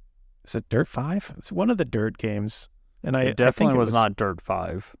 Is it Dirt 5? It's one of the Dirt games. And it definitely was not Dirt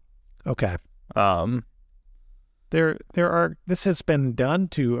 5. Okay. This has been done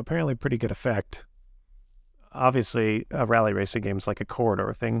to apparently pretty good effect. Obviously, a rally racing game is like a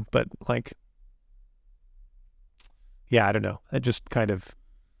corridor thing, but like, yeah, I don't know.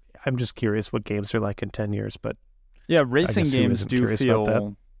 I'm just curious what games are like in 10 years, but yeah, racing games do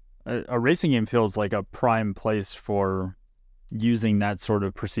feel, a racing game feels like a prime place for using that sort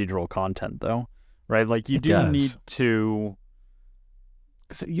of procedural content though, right? Like you need to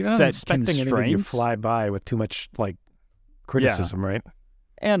you're not expecting anything you fly by with too much like criticism, right?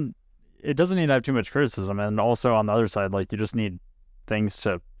 And it doesn't need to have too much criticism. And also on the other side, like you just need things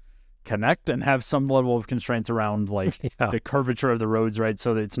to connect and have some level of constraints around like the curvature of the roads, right?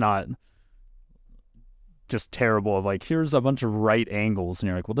 So that it's not just terrible of like, here's a bunch of right angles and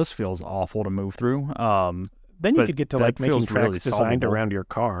you're like, well, this feels awful to move through. Then you could get to like making tracks really designed around your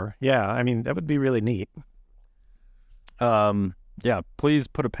car. Yeah, I mean, that would be really neat. Yeah, please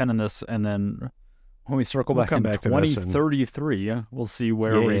put a pin in this, and then when we circle back in 2033, we'll see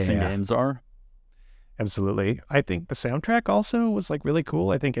where racing games are. Absolutely. I think the soundtrack also was like really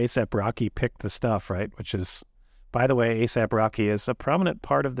cool. I think A$AP Rocky picked the stuff, right? Which is, by the way, A$AP Rocky is a prominent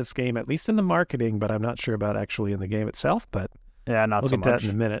part of this game, at least in the marketing, but I'm not sure about actually in the game itself. But yeah, we'll get to that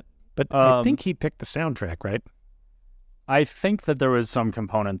in a minute. But I think he picked the soundtrack, right? I think that there was some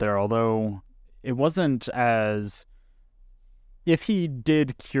component there, although it wasn't as... If he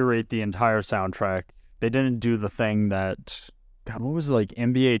did curate the entire soundtrack, they didn't do the thing that... God, what was it, like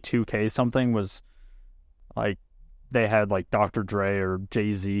NBA 2K something was... Like, they had, like, Dr. Dre or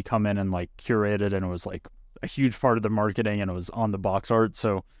Jay-Z come in and, like, curate it, and it was, like, a huge part of the marketing, and it was on the box art.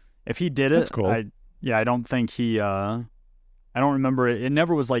 So, if he did it... That's cool. I don't think he... I don't remember it. It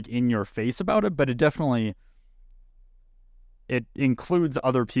never was, like, in your face about it, but it definitely... It includes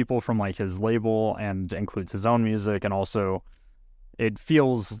other people from, like, his label and includes his own music, and also it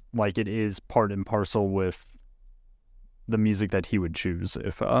feels like it is part and parcel with the music that he would choose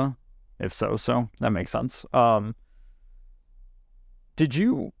if so. So that makes sense. Did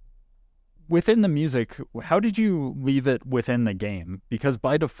you, within the music, how did you leave it within the game? Because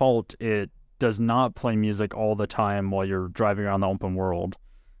by default, it does not play music all the time while you're driving around the open world.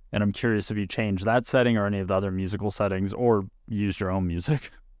 And I'm curious if you changed that setting or any of the other musical settings or used your own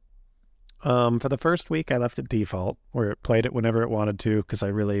music. For the first week, I left it default, where it played it whenever it wanted to, because I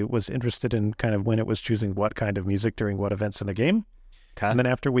really was interested in kind of when it was choosing what kind of music during what events in the game. Okay. And then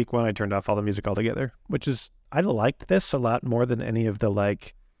after week 1, I turned off all the music altogether, which is, I liked this a lot more than any of the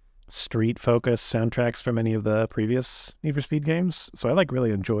like street-focused soundtracks from any of the previous Need for Speed games. So I like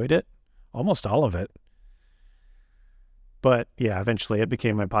really enjoyed it, almost all of it. But yeah, eventually it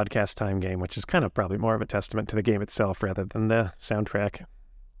became my podcast time game, which is kind of probably more of a testament to the game itself rather than the soundtrack.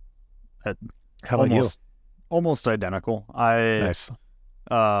 How about you? Almost identical. I Nice.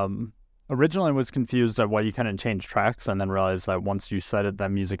 Originally was confused at why you couldn't change tracks, and then realized that once you set it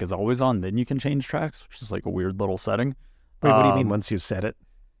that music is always on, then you can change tracks, which is like a weird little setting. Wait, what do you mean once you set it?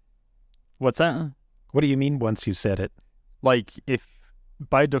 What's that? What do you mean once you set it? Like if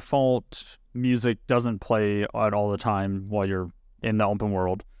by default music doesn't play at all the time while you're in the open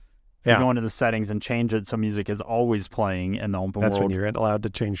world, if you go into the settings and change it so music is always playing in the open world. That's when you're allowed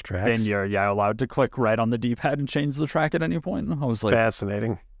to change tracks? Then you're allowed to click right on the D-pad and change the track at any point. I was like,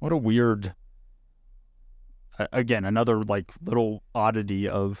 fascinating. What a weird, again, another like little oddity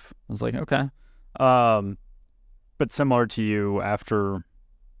of, I was like, okay. But similar to you, after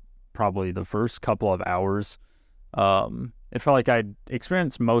probably the first couple of hours, it felt like I'd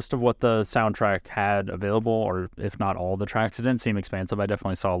experienced most of what the soundtrack had available, or if not all the tracks. It didn't seem expansive. I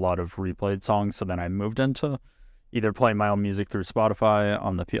definitely saw a lot of replayed songs, so then I moved into either playing my own music through Spotify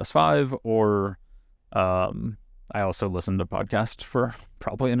on the PS5, or I also listened to podcasts for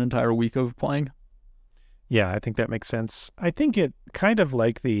probably an entire week of playing. Yeah, I think that makes sense. I think it kind of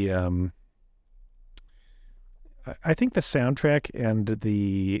like the I think the soundtrack and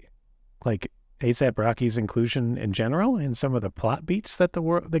the like A$AP Rocky's inclusion in general and some of the plot beats that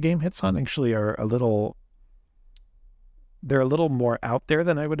the game hits on actually are they're a little more out there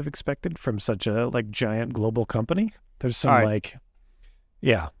than I would have expected from such a like giant global company. There's some right.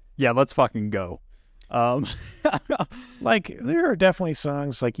 Yeah, let's fucking go. Like there are definitely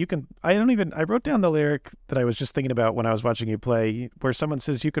songs like I wrote down the lyric that I was just thinking about when I was watching you play, where someone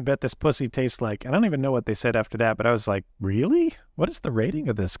says, "You could bet this pussy tastes like," and I don't even know what they said after that, but I was like, really? What is the rating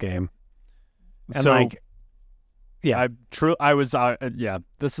of this game? And so, yeah,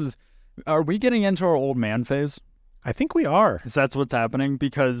 this is, are we getting into our old man phase? I think we are. Is that what's happening?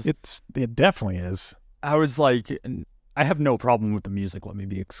 Because it definitely is. I was like, I have no problem with the music. Let me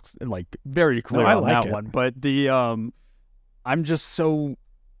be very clear on like that it. one. But I'm just so,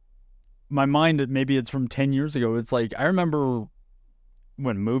 my mind, maybe it's from 10 years ago. It's like, I remember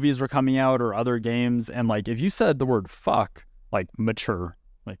when movies were coming out or other games, and like, if you said the word fuck, like mature,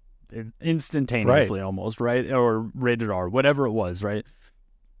 like instantaneously almost, right? Or rated R, whatever it was, right?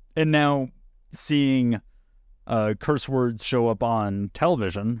 And now seeing curse words show up on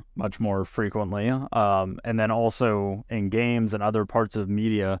television much more frequently, and then also in games and other parts of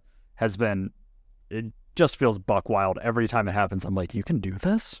media it just feels buck wild every time it happens. I'm like, you can do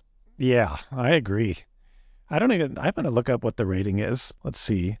this? Yeah, I agree. I'm going to look up what the rating is. Let's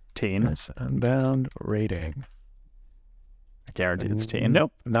see. Teen. Unbound rating. I guarantee it's teen.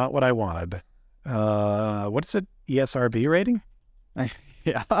 Nope, not what I wanted. What is it? ESRB rating?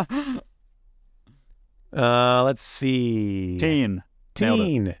 Yeah. Let's see.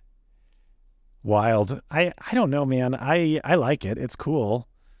 Teen. Wild. I don't know, man. I like it. It's cool.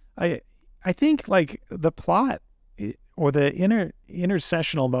 I think like the plot or the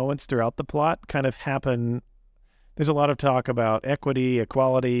intersectional moments throughout the plot kind of happen. There's a lot of talk about equity,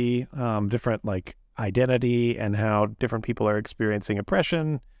 equality, different like identity, and how different people are experiencing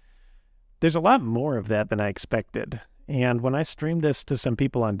oppression. There's a lot more of that than I expected. And when I streamed this to some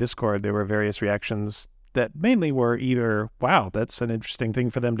people on Discord, there were various reactions that mainly were either, wow, that's an interesting thing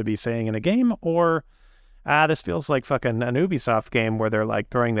for them to be saying in a game, or, this feels like fucking an Ubisoft game where they're like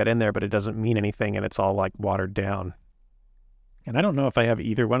throwing that in there, but it doesn't mean anything and it's all like watered down. And I don't know if I have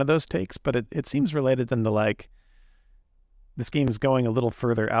either one of those takes, but it seems related in the like, this game is going a little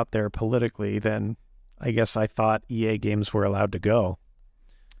further out there politically than I guess I thought EA games were allowed to go.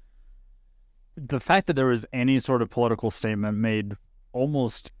 The fact that there was any sort of political statement made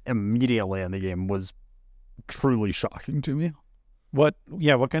almost immediately in the game was truly shocking to me. What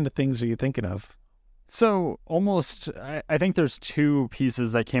kind of things are you thinking of? So I think there's two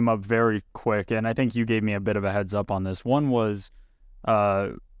pieces that came up very quick, and I think you gave me a bit of a heads up on this. One was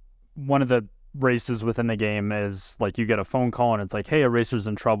one of the races within the game is like you get a phone call and it's like, hey, a racer's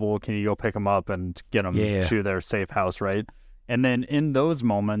in trouble. Can you go pick them up and get them to their safe house, right? And then in those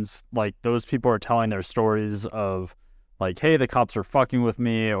moments, like those people are telling their stories of like, hey, the cops are fucking with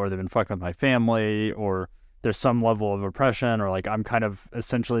me, or they've been fucking with my family, or there's some level of oppression, or like I'm kind of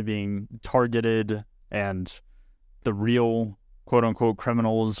essentially being targeted, and the real quote unquote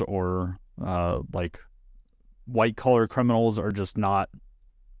criminals or like white collar criminals are just not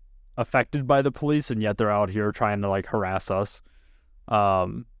affected by the police, and yet they're out here trying to like harass us.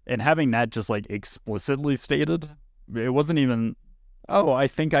 And having that just like explicitly stated, it wasn't even, oh, I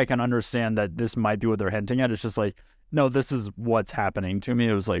think I can understand that this might be what they're hinting at. It's just like, no, this is what's happening to me.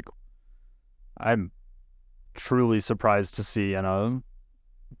 It was like, I'm truly surprised to see in a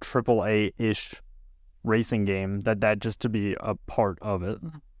AAA-ish racing game that just to be a part of it.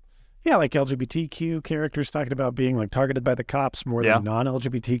 Yeah, like LGBTQ characters talking about being like targeted by the cops more than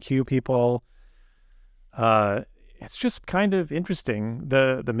non-LGBTQ people. It's just kind of interesting.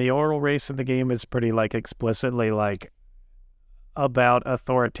 The mayoral race in the game is pretty like explicitly like about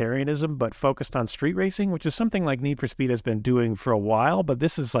authoritarianism, but focused on street racing, which is something like Need for Speed has been doing for a while, but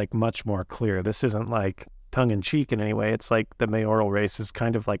this is like much more clear. This isn't like tongue-in-cheek in any way. It's like the mayoral race is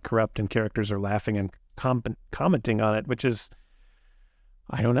kind of like corrupt and characters are laughing and commenting on it, which is,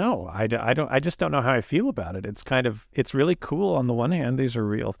 I don't know. I just don't know how I feel about it. It's kind of, it's really cool on the one hand. These are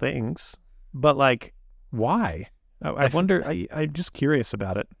real things, but like, why? I wonder, I'm just curious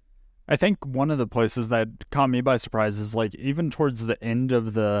about it. I think one of the places that caught me by surprise is like even towards the end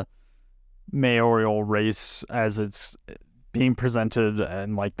of the mayoral race as it's being presented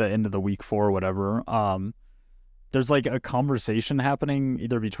and like the end of the week 4 or whatever, there's like a conversation happening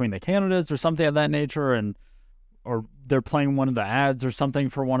either between the candidates or something of that nature, and or they're playing one of the ads or something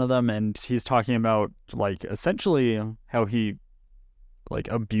for one of them, and he's talking about like essentially how he like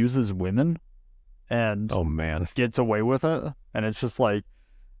abuses women and oh man, gets away with it. And it's just like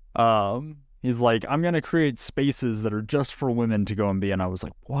he's like, I'm gonna create spaces that are just for women to go and be. And I was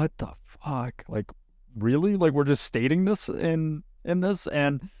like, what the fuck? Like, really? Like, we're just stating this in this?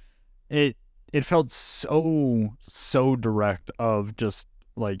 And it felt so direct of just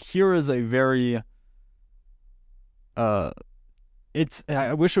like, here is a very I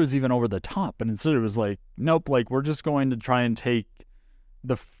wish it was even over the top, and instead it was like, nope, like we're just going to try and take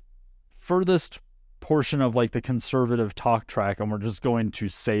the furthest portion of like the conservative talk track, and we're just going to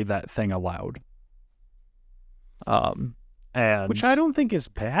say that thing aloud. And which I don't think is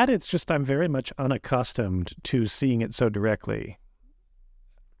bad. It's just I'm very much unaccustomed to seeing it so directly,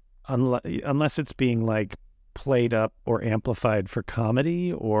 unless it's being like played up or amplified for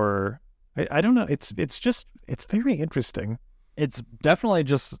comedy, or I don't know. It's very interesting. It's definitely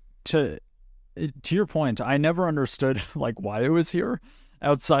just to your point. I never understood like why it was here,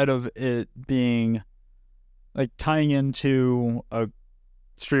 outside of it being like tying into a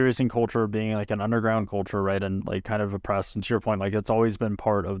street racing culture being like an underground culture, right? And like kind of oppressed. And to your point, like it's always been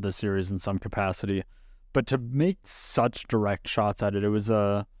part of the series in some capacity. But to make such direct shots at it, it was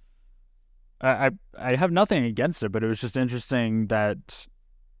I have nothing against it, but it was just interesting that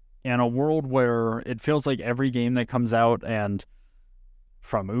in a world where it feels like every game that comes out and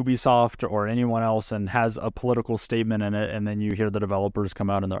from Ubisoft or anyone else and has a political statement in it, and then you hear the developers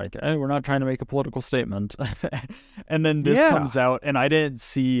come out and they're like, hey, we're not trying to make a political statement. And then this comes out, and I didn't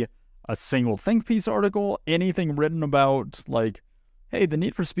see a single think piece article, anything written about like, hey, the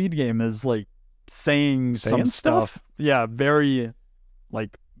Need for Speed game is like saying some stuff. Yeah, very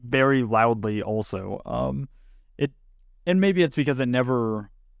loudly also. And maybe it's because it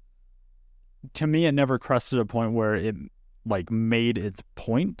never crested a point where it like made its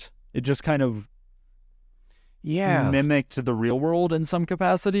point. It just kind of mimicked the real world in some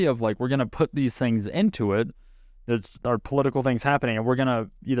capacity of like, we're going to put these things into it. There's our political things happening, and we're going to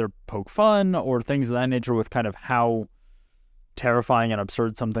either poke fun or things of that nature with kind of how terrifying and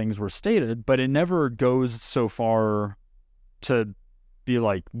absurd some things were stated, but it never goes so far to be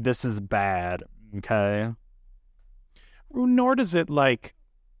like, this is bad, okay? Nor does it like,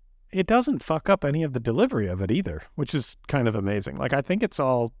 it doesn't fuck up any of the delivery of it either, which is kind of amazing. Like, I think it's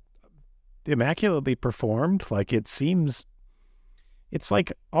all immaculately performed. Like, it seems, it's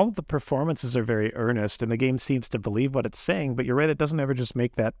like all of the performances are very earnest, and the game seems to believe what it's saying, but you're right, it doesn't ever just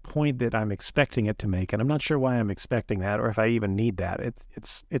make that point that I'm expecting it to make, and I'm not sure why I'm expecting that or if I even need that.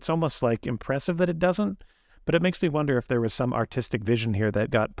 It's almost like impressive that it doesn't, but it makes me wonder if there was some artistic vision here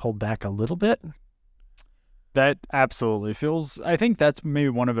that got pulled back a little bit. That absolutely feels, I think that's maybe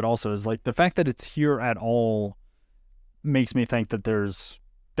one of it also, is like the fact that it's here at all makes me think that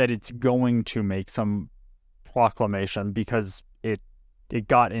it's going to make some proclamation because it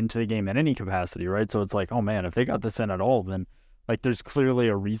got into the game in any capacity, right? So it's like, oh man, if they got this in at all, then like there's clearly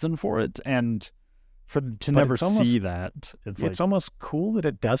a reason for it. And to never see that. It's almost cool that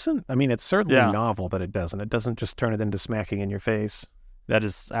it doesn't. I mean, it's certainly novel that it doesn't. It doesn't just turn it into smacking in your face. That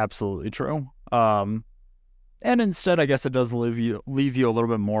is absolutely true. And instead, I guess it does leave you a little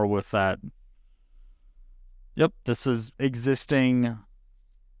bit more with that. Yep, this is existing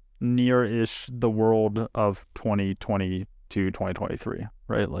near-ish the world of 2022, 2023,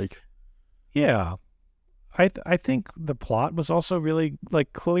 right? Like, yeah. I think the plot was also really,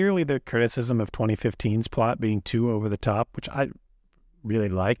 like, clearly the criticism of 2015's plot being too over the top, which I really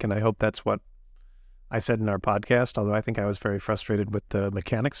like, and I hope that's what I said in our podcast, although I think I was very frustrated with the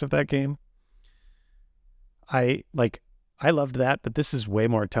mechanics of that game. I loved that, but this is way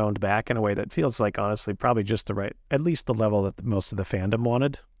more toned back in a way that feels like, honestly, probably just the right, at least the level that most of the fandom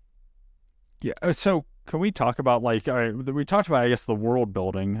wanted. Yeah, so can we talk about, like, all right, we talked about, I guess, the world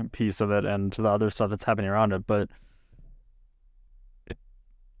building piece of it and the other stuff that's happening around it, but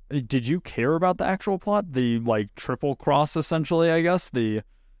did you care about the actual plot? The, like, triple cross, essentially, I guess?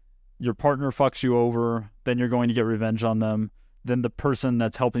 Your partner fucks you over, then you're going to get revenge on them, then the person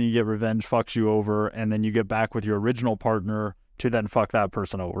that's helping you get revenge fucks you over, and then you get back with your original partner to then fuck that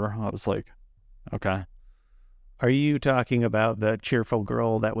person over. I was like, okay. Are you talking about the cheerful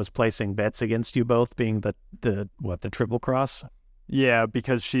girl that was placing bets against you both being the triple cross? Yeah,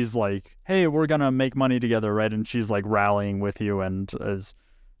 because she's like, hey, we're going to make money together, right? And she's like rallying with you and as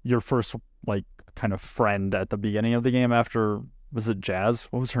your first, like, kind of friend at the beginning of the game after, was it Jazz?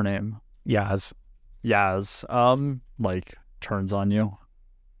 What was her name? Yaz. Like, turns on you.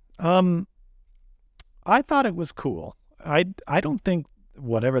 I thought it was cool. I don't think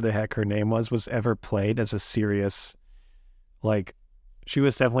whatever the heck her name was ever played as a serious, like, she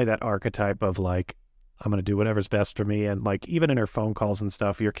was definitely that archetype of, like, I'm going to do whatever's best for me. And, like, even in her phone calls and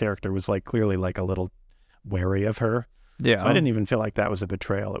stuff, your character was, like, clearly, like, a little wary of her. Yeah. So I didn't even feel like that was a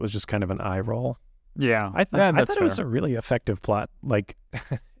betrayal. It was just kind of an eye roll. Yeah. I thought it was a really effective plot. Like,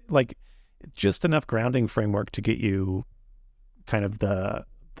 like, just enough grounding framework to get you kind of the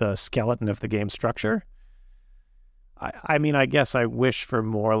skeleton of the game structure. I mean, I guess I wish for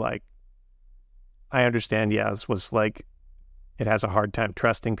more, like, I understand Yaz was like, it has a hard time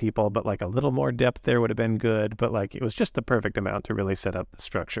trusting people, but, like, a little more depth there would have been good. But, like, it was just the perfect amount to really set up the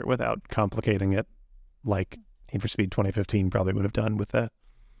structure without complicating it, like Need for Speed 2015 probably would have done with a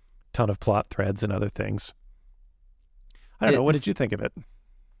ton of plot threads and other things. I don't know. What did you think of it?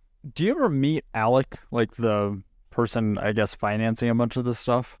 Do you ever meet Alec, like the person, I guess, financing a bunch of this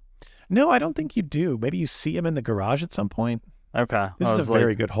stuff? No, I don't think you do. Maybe you see him in the garage at some point. Okay. This is a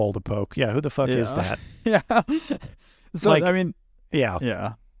very good hole to poke. Yeah, who the fuck is that? Yeah. So, like, I mean, yeah.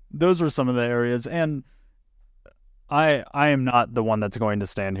 Yeah. Those are some of the areas. And I am not the one that's going to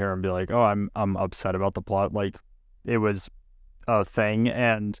stand here and be like, oh, I'm upset about the plot. Like, it was a thing.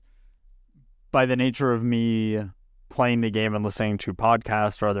 And by the nature of me playing the game and listening to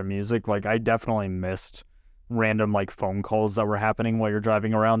podcasts or other music, like, I definitely missed random, like, phone calls that were happening while you're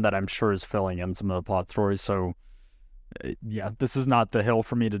driving around that I'm sure is filling in some of the plot stories. So yeah, this is not the hill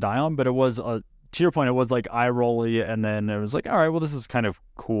for me to die on, but it was to your point, it was like eye rolly, and then it was like, all right, well, this is kind of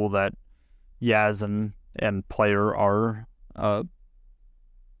cool that Yaz and player are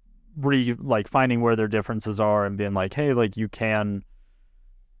like finding where their differences are and being like, hey, like, you can,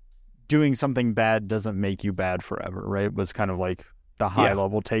 doing something bad doesn't make you bad forever, right? Was kind of like the high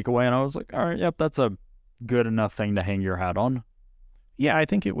level takeaway. And I was like, all right, yep, that's a good enough thing to hang your hat on. Yeah, I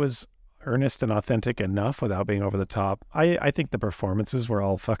think it was earnest and authentic enough without being over the top. I think the performances were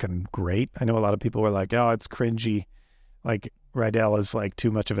all fucking great. I know a lot of people were like, oh, it's cringy. Like, Rydell is like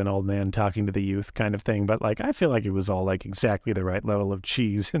too much of an old man talking to the youth kind of thing. But, like, I feel like it was all, like, exactly the right level of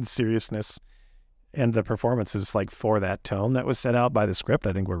cheese and seriousness. And the performances, like, for that tone that was set out by the script,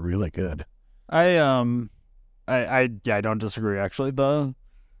 I think were really good. I don't disagree, actually.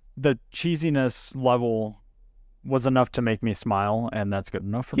 The cheesiness level was enough to make me smile, and that's good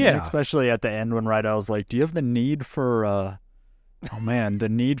enough for me. Especially at the end when Rydell's like, do you have the need for the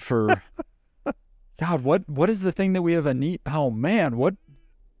need for God, what is the thing that we have a need? Oh man, what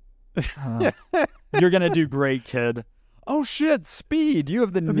you're gonna do great, kid. Oh shit, speed. You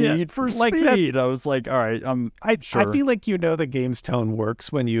have the need for speed. I was like, all right, sure. I feel like, you know, the game's tone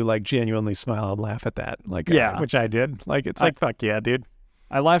works when you, like, genuinely smile and laugh at that. Like, which I did. Like, it's like, fuck yeah, dude.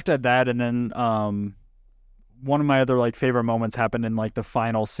 I laughed at that, and then one of my other, like, favorite moments happened in, like, the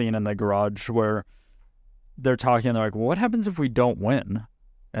final scene in the garage where they're talking, and they're like, well, what happens if we don't win?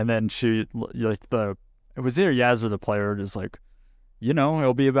 And then she, like, it was either Yaz or the player, just like, you know,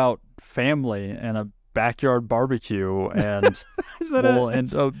 it'll be about family and a backyard barbecue, and Is that we'll a,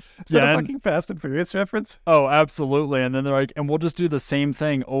 end up is that a and- fucking Fast and Furious reference? oh, absolutely. And then they're like, and we'll just do the same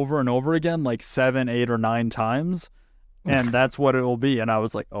thing over and over again, like 7, 8, or 9 times. And that's what it will be. And I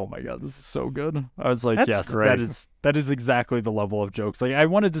was like, oh my God, this is so good. I was like, That's yes, great. that is exactly the level of jokes. Like, I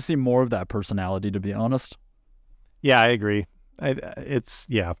wanted to see more of that personality, to be honest. Yeah, I agree. It's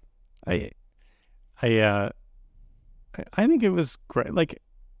yeah. I think it was great. Like,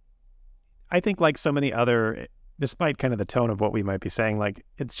 I think like so many other, despite kind of the tone of what we might be saying, like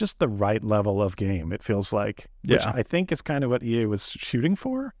it's just the right level of game. It feels like, which Yeah. I think is kind of what EA was shooting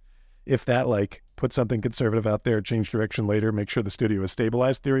for. If that like put something conservative out there, change direction later, make sure the studio is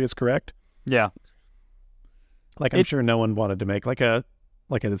stabilized theory is correct. Yeah. Like I'm sure no one wanted to make like a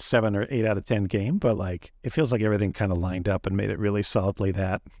 7 or 8 out of 10 game, but like it feels like everything kind of lined up and made it really solidly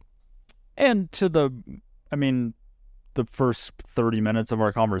that. And to the first 30 minutes of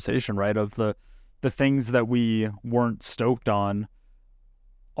our conversation, right, of the things that we weren't stoked on,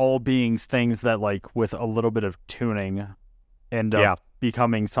 all being things that, like, with a little bit of tuning end up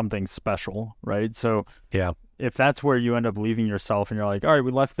becoming something special, right? So Yeah. if that's where you end up leaving yourself and you're like, all right,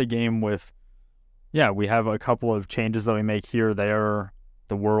 we left the game with, yeah, we have a couple of changes that we make here, there,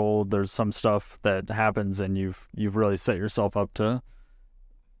 the world, there's some stuff that happens, and you've really set yourself up to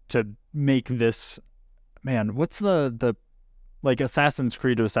make this, man, what's the like Assassin's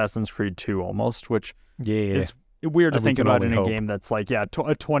Creed to Assassin's Creed 2 almost, which Yeah. is weird to We think can about only in a hope. game that's like, yeah,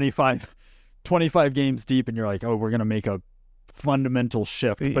 25 games deep, and you're like, oh, we're going to make a fundamental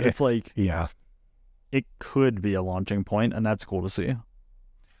shift. But Yeah. it's like, Yeah. it could be a launching point, and that's cool to see.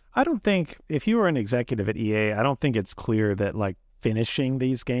 I don't think, if you were an executive at EA, I don't think it's clear that like finishing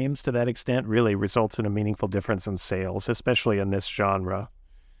these games to that extent really results in a meaningful difference in sales, especially in this genre.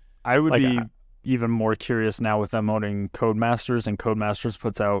 I would Like, be even more curious now with them owning Codemasters, and Codemasters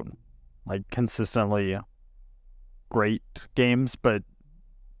puts out like consistently great games, but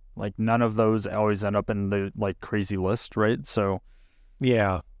like none of those always end up in the like crazy list, right? So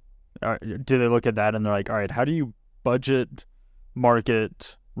Yeah. do they look at that and they're like, all right, how do you budget,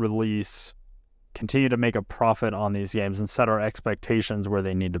 market, release, continue to make a profit on these games and set our expectations where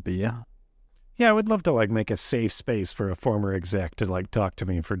they need to be? Yeah, I would love to like make a safe space for a former exec to like talk to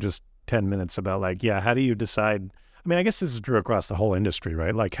me for just 10 minutes about like, yeah, how do you decide? I mean, I guess this is true across the whole industry,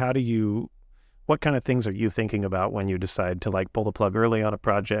 right? Like, what kind of things are you thinking about when you decide to like pull the plug early on a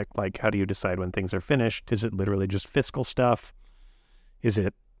project? Like, how do you decide when things are finished? Is it literally just fiscal stuff? Is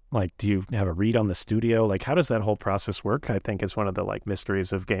it like, do you have a read on the studio? Like, how does that whole process work? I think is one of the like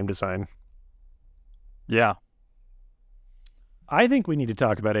mysteries of game design. Yeah. I think we need to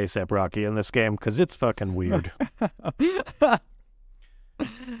talk about A$AP Rocky in this game because it's fucking weird. All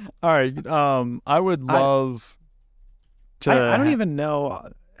right. I would love to. I don't even know.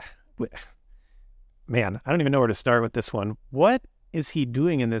 Man, I don't even know where to start with this one. What is he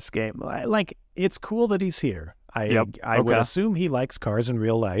doing in this game? Like, it's cool that he's here. I would Okay. assume he likes cars in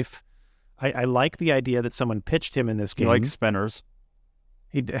real life. I like the idea that someone pitched him in this He game. likes spinners.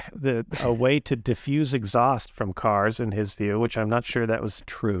 A way to diffuse exhaust from cars, in his view, which I'm not sure that was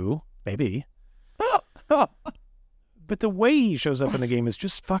true. Maybe. But the way he shows up in the game is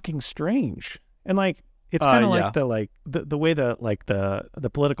just fucking strange. And like, it's kind of yeah. like the way the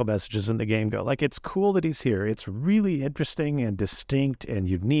political messages in the game go. Like, it's cool that he's here. It's really interesting and distinct and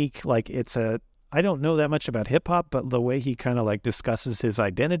unique. Like, I don't know that much about hip hop, but the way he kind of like discusses his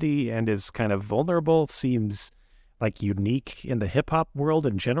identity and is kind of vulnerable seems like unique in the hip hop world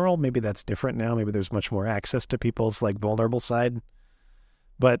in general. Maybe that's different now. Maybe there's much more access to people's like vulnerable side.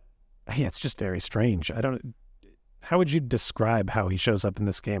 But yeah, it's just very strange. How would you describe how he shows up in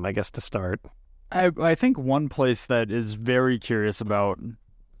this game, I guess, to start? I think one place that is very curious about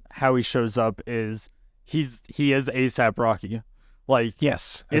how he shows up is he is A$AP Rocky. Like,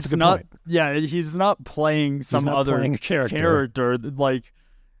 Yes, that's a it's good not. point. Yeah, he's not playing some not other playing a character. character. Like,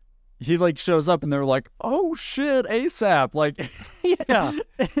 he like shows up and they're like, oh shit, A$AP. Like, Yeah.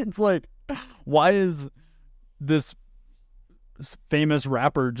 it's like, why is this famous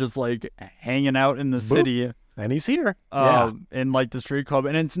rapper just like hanging out in the Boop. city? And he's here. In like the street club,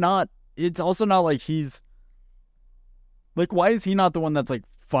 and it's also not like he's like, why is he not the one that's like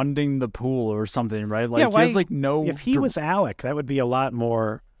funding the pool or something, right? Like, Yeah, he has like no. If he was Alec, that would be a lot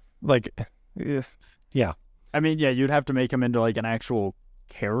more like, yeah. I mean, yeah, you'd have to make him into like an actual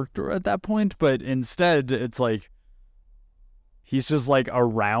character at that point, but instead it's like he's just like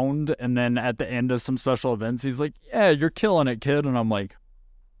around, and then at the end of some special events he's like, yeah, you're killing it, kid. And I'm like,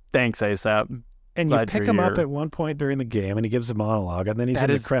 thanks, A$AP. And you Glad pick you're him up here. at one point during the game, and he gives a monologue, and then he's That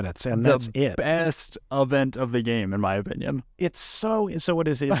in the is credits, and that's it. Best event of the game, in my opinion. It's so what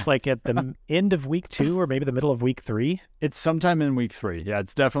is it? It's like at the end of week 2 or maybe the middle of week 3? It's sometime in week 3. Yeah,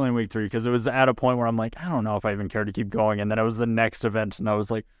 it's definitely in week 3 because it was at a point where I'm like, I don't know if I even care to keep going. And then it was the next event, and I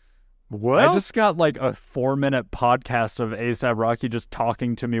was like, Well, I just got like a 4-minute podcast of ASAP Rocky just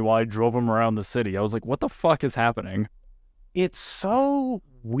talking to me while I drove him around the city. I was like, what the fuck is happening? it's so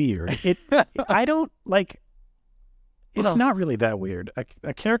weird. I don't like. It's not really that weird.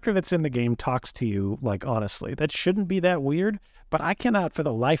 A character that's in the game talks to you, like, honestly. That shouldn't be that weird, but I cannot for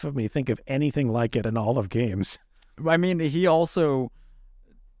the life of me think of anything like it in all of games. I mean, he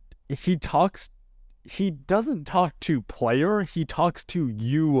doesn't talk to player, he talks to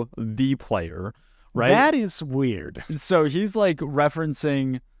you, the player, right? That is weird. So he's like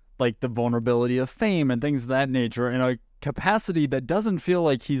referencing like the vulnerability of fame and things of that nature in a capacity that doesn't feel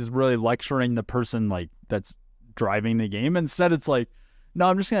like he's really lecturing the person like that's driving the game. Instead, it's like, no,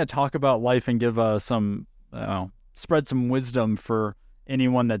 I'm just going to talk about life and give spread some wisdom for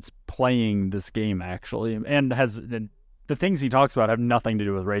anyone that's playing this game, actually. And the things he talks about have nothing to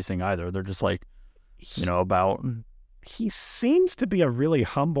do with racing either. They're just like, about... He seems to be a really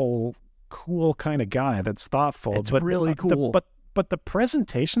humble, cool kind of guy that's thoughtful. It's really cool. But the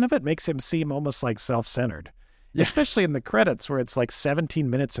presentation of it makes him seem almost like self-centered, especially in the credits where it's like 17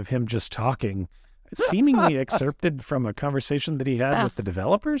 minutes of him just talking, seemingly excerpted from a conversation that he had with the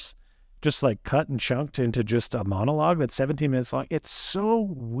developers, just like cut and chunked into just a monologue that's 17 minutes long. It's so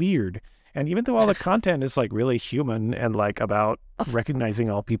weird. And even though all the content is like really human and like about recognizing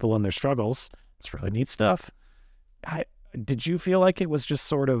all people and their struggles, it's really neat stuff. Did you feel like it was just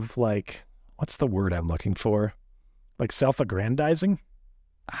sort of like, what's the word I'm looking for? Like self-aggrandizing?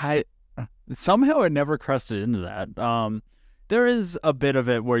 Somehow it never crested into that. There is a bit of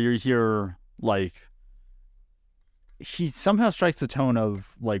it where you hear like he somehow strikes the tone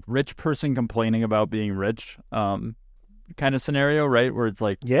of like rich person complaining about being rich, kind of scenario, right? Where it's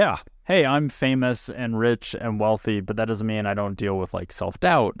like, yeah, hey, I'm famous and rich and wealthy, but that doesn't mean I don't deal with like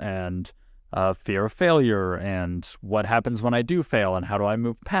self-doubt and fear of failure and what happens when I do fail and how do I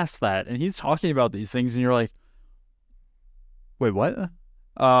move past that. And he's talking about these things, and you're like, wait, what?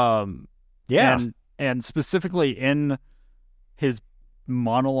 Yeah. And specifically in his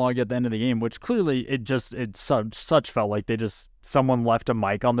monologue at the end of the game, which clearly it such felt like someone left a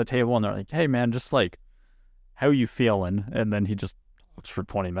mic on the table and they're like, hey man, just like, how you feeling? And then he just talks for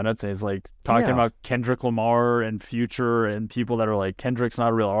 20 minutes and he's like talking about Kendrick Lamar and Future and people that are like, Kendrick's not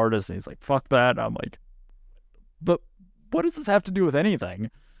a real artist. And he's like, fuck that. I'm like, but what does this have to do with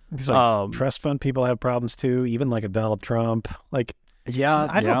anything? He's like, trust fund people have problems too, even like a Donald Trump. Like,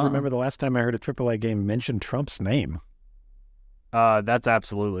 I don't remember the last time I heard a AAA game mention Trump's name. That's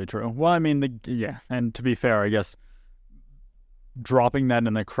absolutely true. Well, I mean, and to be fair, I guess dropping that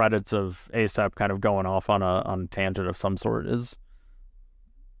in the credits of ASAP kind of going off on a tangent of some sort is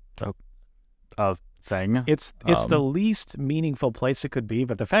a thing. It's the least meaningful place it could be,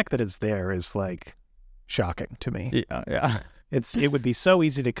 but the fact that it's there is like shocking to me. Yeah. It would be so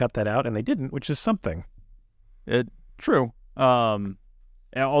easy to cut that out, and they didn't, which is something. True.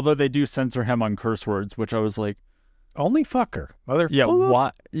 Although they do censor him on curse words, which I was like, only fucker, mother. Yeah.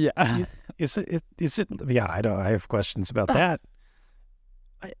 What? Yeah. Is it? Yeah. I have questions about that.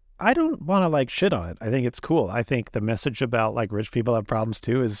 I don't want to like shit on it. I think it's cool. I think the message about like rich people have problems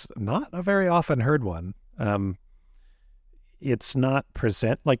too is not a very often heard one. It's not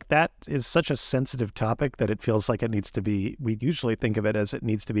like that is such a sensitive topic that it feels like it needs to be, we usually think of it as it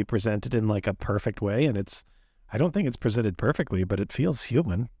needs to be presented in like a perfect way. And I don't think it's presented perfectly, but it feels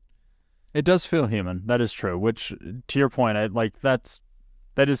human. It does feel human. That is true, which to your point,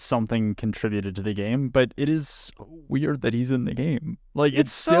 that is something contributed to the game, but it is so weird that he's in the game. Like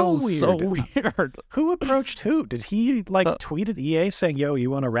it's still so weird. Who approached who? Did he tweet at EA saying, yo, you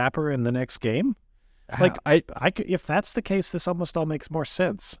want a rapper in the next game? Like, if that's the case, this almost all makes more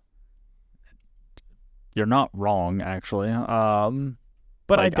sense. You're not wrong, actually.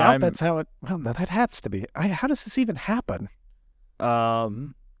 But I doubt that's how it. Well, that has to be. How does this even happen?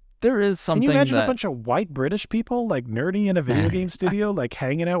 There is something. Can you imagine a bunch of white British people, like nerdy in a video game studio, like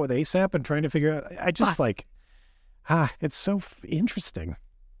hanging out with ASAP and trying to figure out? I just it's so interesting.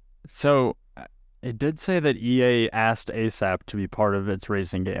 So it did say that EA asked ASAP to be part of its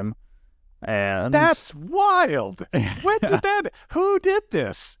racing game. And that's wild. When did that? Who did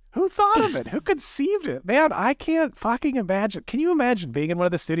this? Who thought of it? Who conceived it? Man, I can't fucking imagine. Can you imagine being in one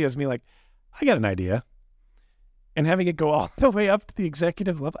of the studios and being like, I got an idea, and having it go all the way up to the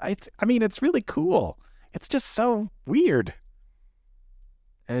executive level? I mean, it's really cool. It's just so weird.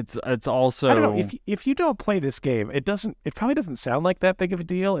 It's also, I don't know, if you don't play this game, it probably doesn't sound like that big of a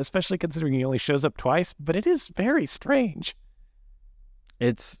deal, especially considering he only shows up twice, but it is very strange.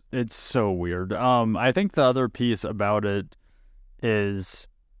 it's so weird. I think the other piece about it is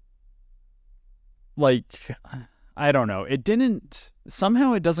like, I don't know. It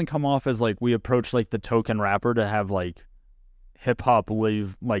doesn't come off as like we approach like the token rapper to have like hip hop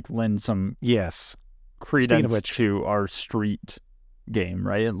lend some Yes. credence to our street game,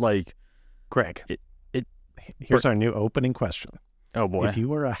 right? Like, Greg, it here's our new opening question. oh boy. If you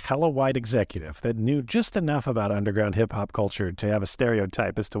were a hella white executive that knew just enough about underground hip hop culture to have a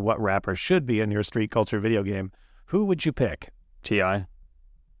stereotype as to what rappers should be in your street culture video game, who would you pick? T.I.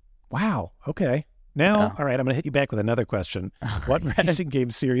 Wow. Okay. Now, Yeah. all right, I'm going to hit you back with another question. What racing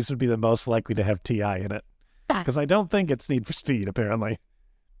game series would be the most likely to have T.I. in it? Because I don't think it's Need for Speed, apparently.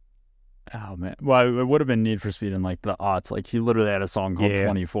 Oh man. Well, it would have been Need for Speed in like the aughts. Like he literally had a song called Yeah.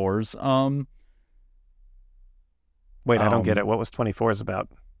 24s. Wait, I don't get it. What was 24s about?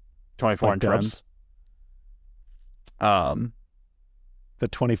 24 Like and Dubs? trims. The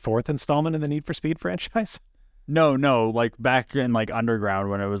 24th installment in the Need for Speed franchise? No, like back in like Underground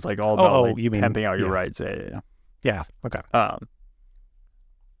when it was like all Oh, about like you mean- pimping out your yeah. rights. Yeah. Yeah. Okay. I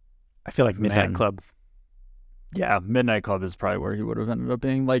I feel like Midnight Man. Club. Yeah, Midnight Club is probably where he would have ended up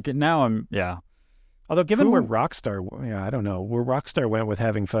being. Like now Although given Who- where Rockstar, I don't know, where Rockstar went with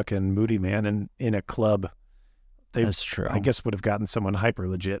having fucking Moody Man in a club, they, that's true. I guess, would have gotten someone hyper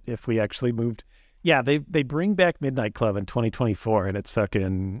legit if we actually moved. Yeah, they bring back Midnight Club in 2024, and it's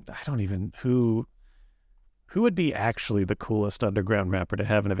fucking, I don't even, who would be actually the coolest underground rapper to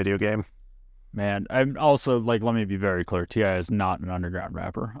have in a video game? Man, I'm also like, let me be very clear. T.I. is not an underground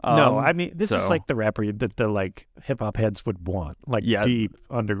rapper. No, I mean, this is so- like the rapper that the like hip hop heads would want, like Yeah. deep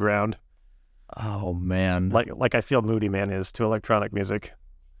underground. Oh man. Like I feel Moody Man is to electronic music.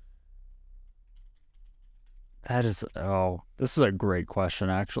 this is a great question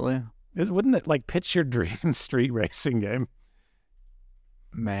actually. Wouldn't it like pitch your dream street racing game?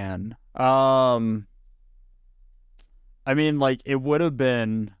 Man. I mean, like, it would have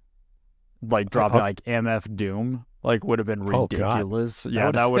been, like, dropping, like, MF Doom, like, would have been Oh, God. ridiculous. Yeah,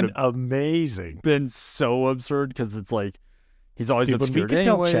 that would been have amazing. been so absurd, because it's, like, he's always Dude, when we obscured could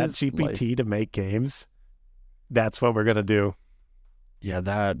tell anyways. ChatGPT like, to make games, that's what we're gonna do. yeah,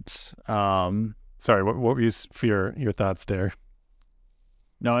 that, Sorry, what were for your thoughts there?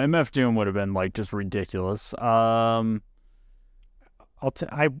 no, MF Doom would have been, like, just ridiculous.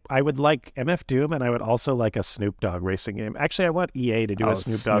 I would like MF Doom, and I would also like a Snoop Dogg racing game. Actually, I want EA to do Oh, a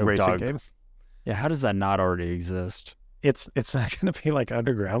Snoop Dogg Snoop racing Dogg. game. Yeah, how does that not already exist? It's not going to be like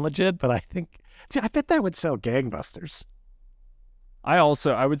underground legit, but I bet that would sell gangbusters. I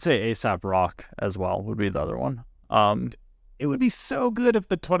would say ASAP Rock as well would be the other one. It would be so good if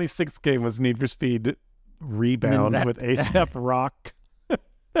the 26th game was Need for Speed Rebound with ASAP Rock.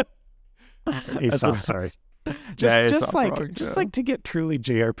 ASAP, sorry. Just A$AP like Rock, just yeah. like to get truly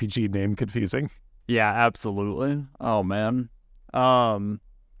JRPG name confusing. Yeah, absolutely. Oh man.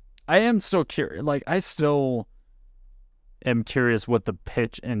 I am still curious. Like, I still am curious what the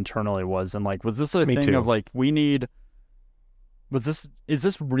pitch internally was, and like, was this a Me thing too. of like, is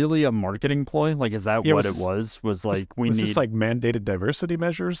this really a marketing ploy? Like, is that Yeah, what was it was? Was like, we was need this like mandated diversity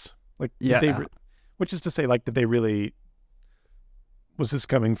measures? Like, did Yeah. which is to say, like, did they really? Was this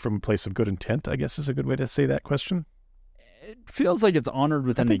coming from a place of good intent? I guess is a good way to say that question. it feels like it's honored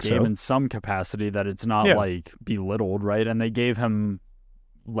within the think game so. in some capacity, that it's not Yeah. like belittled, right? And they gave him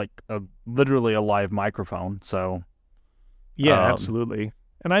like literally a live microphone, so Yeah, Um, absolutely.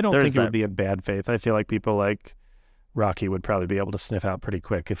 And I don't there's think it would that- be in bad faith. I feel like people like Rocky would probably be able to sniff out pretty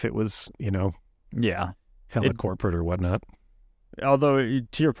quick if it was, yeah. hella It- corporate or whatnot. Although,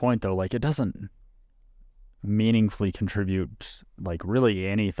 to your point though, like, it doesn't meaningfully contribute like really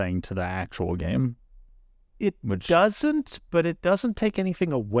anything to the actual game. It Which doesn't, but it doesn't take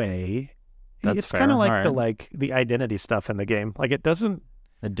anything away. That's it's fair. kind of like All the identity stuff in the game. Like it doesn't.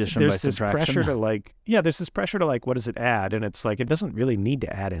 addition by There's this subtraction. pressure to there's this pressure to what does it add, and it's like it doesn't really need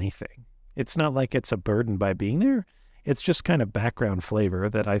to add anything. It's not like it's a burden by being there. It's just kind of background flavor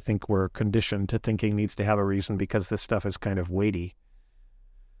that I think we're conditioned to thinking needs to have a reason because this stuff is kind of weighty.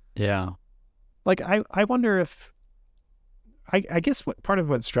 Yeah. Like I wonder if I guess what part of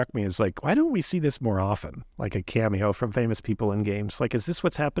what struck me is like, why don't we see this more often? Like a cameo from famous people in games. Like, is this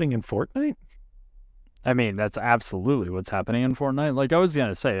what's happening in Fortnite? I mean, that's absolutely what's happening in Fortnite. Like I was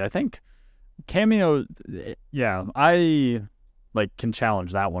gonna say, I think Cameo, yeah, I like can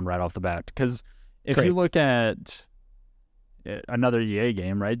challenge that one right off the bat, because if Great. you look at another EA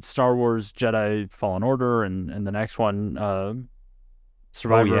game, right, Star Wars Jedi Fallen Order, and the next one,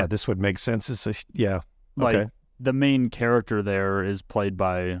 Survivor. Oh yeah, this would make sense. Yeah. Like Okay. the main character there is played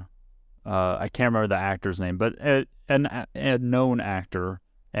by I can't remember the actor's name, but a known actor,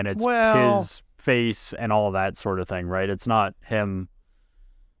 and it's his face and all that sort of thing, right? It's not him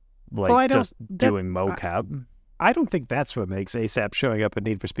just doing mocap. I don't think that's what makes ASAP showing up in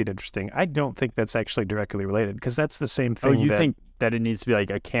Need for Speed interesting. I don't think that's actually directly related because that's the same thing. Oh, you think that it needs to be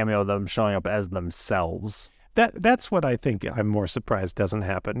like a cameo of them showing up as themselves? That's what I think. I'm more surprised doesn't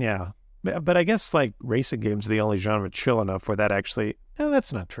happen. Yeah, but I guess like racing games are the only genre chill enough where that actually. No,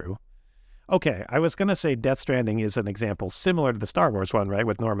 that's not true. Okay, I was gonna say Death Stranding is an example similar to the Star Wars one, right,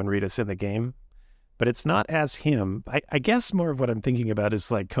 with Norman Reedus in the game, but it's not as him. I guess more of what I'm thinking about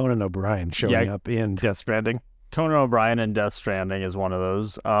is like Conan O'Brien showing up in Death Stranding. Conan O'Brien in Death Stranding is one of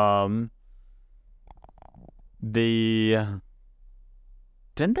those. Didn't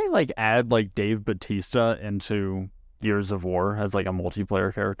they like add like Dave Bautista into Gears of War as like a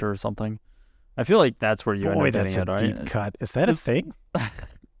multiplayer character or something? I feel like that's where you end up getting it, right? Boy, that's a deep cut. Is that a thing?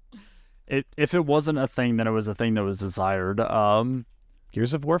 If it wasn't a thing, then it was a thing that was desired.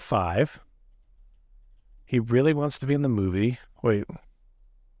 Gears of War 5. He really wants to be in the movie. Wait.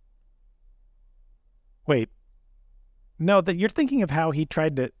 No, that you're thinking of how he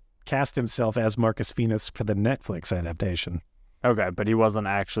tried to cast himself as Marcus Phoenix for the Netflix adaptation. Okay, but he wasn't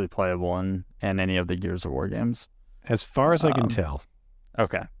actually playable in any of the Gears of War games. As far as I can tell.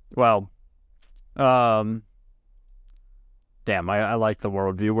 Okay. Well, damn, I like the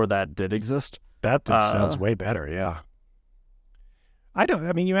worldview where that did exist. That sounds way better, yeah.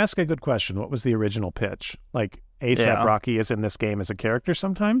 You ask a good question. What was the original pitch? Like, A$AP Rocky is in this game as a character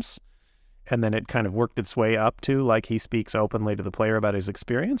sometimes, and then it kind of worked its way up to, like, he speaks openly to the player about his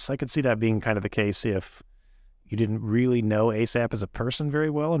experience. I could see that being kind of the case if you didn't really know A$AP as a person very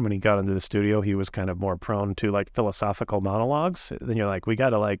well, and when he got into the studio, he was kind of more prone to, like, philosophical monologues. Then you're like, we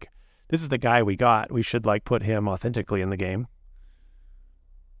got to, like, this is the guy we got. We should, like, put him authentically in the game.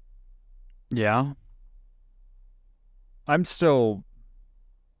 Yeah. I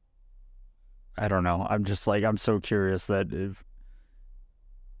don't know. I'm just like, I'm so curious that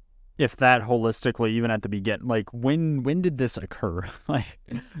if that holistically, even at the beginning, like when did this occur? Like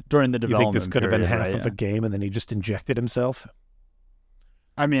during the development. You think this could have been half right? of a game and then he just injected himself?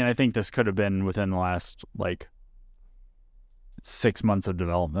 I mean, I think this could have been within the last like 6 months of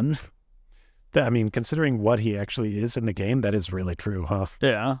development. I mean, considering what he actually is in the game, that is really true, huh?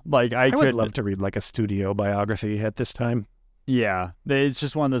 Yeah. Like I would love to read like a studio biography at this time. Yeah. It's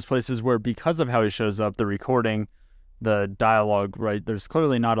just one of those places where because of how he shows up, the recording, the dialogue, right, there's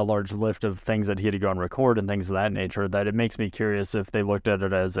clearly not a large lift of things that he had to go and record and things of that nature, that it makes me curious if they looked at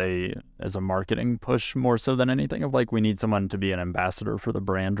it as a marketing push more so than anything of like, we need someone to be an ambassador for the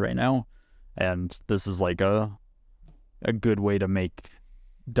brand right now. And this is like a good way to make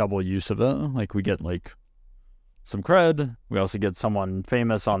double use of it. Like we get like some cred. We also get someone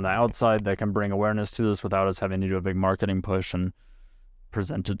famous on the outside that can bring awareness to this without us having to do a big marketing push and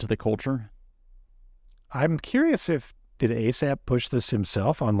present it to the culture. I'm curious did A$AP push this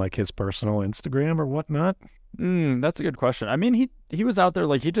himself on like his personal Instagram or whatnot? That's a good question. I mean, he was out there,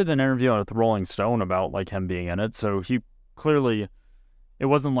 like he did an interview with Rolling Stone about like him being in it. So he clearly, it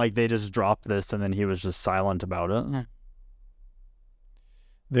wasn't like they just dropped this and then he was just silent about it.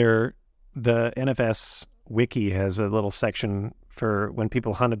 The NFS wiki has a little section for when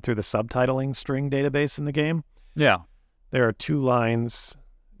people hunted through the subtitling string database in the game. Yeah. There are 2 lines.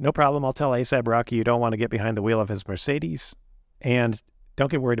 No problem, I'll tell A$AP Rocky you don't want to get behind the wheel of his Mercedes. And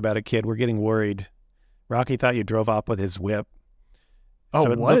don't get worried about it, kid. We're getting worried. Rocky thought you drove off with his whip. Oh,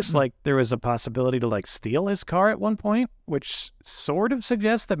 so it what? looks like there was a possibility to like steal his car at one point, which sort of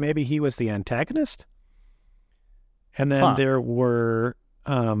suggests that maybe he was the antagonist. And then there were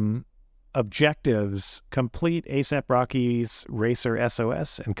objectives: complete A$AP Rocky's Racer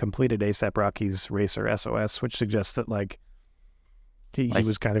SOS and completed A$AP Rocky's Racer SOS, which suggests that like he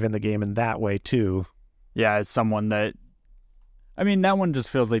was kind of in the game in that way too. Yeah, as someone that, I mean, that one just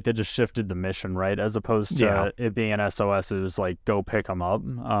feels like they just shifted the mission, right? As opposed to it being an SOS, it was like, go pick him up.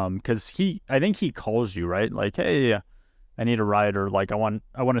 Because I think he calls you, right? Like, hey, I need a ride, or like, I want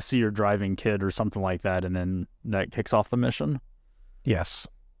to see your driving kid or something like that. And then that kicks off the mission. Yes.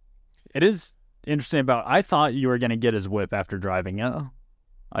 It is interesting I thought you were going to get his whip after driving it.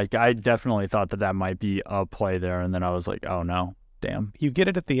 Like, I definitely thought that might be a play there. And then I was like, oh no, damn. You get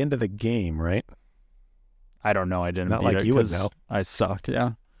it at the end of the game, right? I don't know. I didn't. Not like you would know. I suck.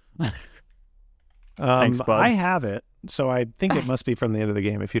 Yeah. Thanks, bud. I have it, so I think it must be from the end of the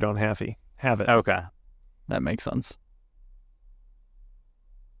game. If you don't have it, okay, that makes sense.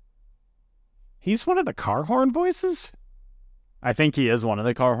 He's one of the car horn voices. I think he is one of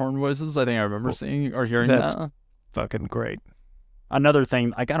the car horn voices. I think I remember seeing or hearing That's that. fucking great. Another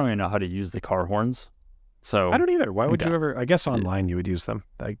thing, like, I don't even know how to use the car horns. So I don't either. Why would you ever? I guess online you would use them.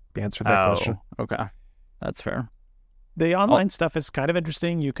 I answered that question. Okay. That's fair. The online stuff is kind of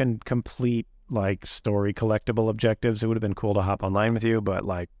interesting. You can complete like story collectible objectives. It would have been cool to hop online with you, but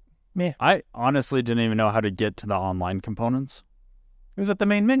like, meh. I honestly didn't even know how to get to the online components. It was at the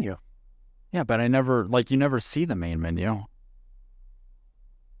main menu. Yeah, but I never, you never see the main menu.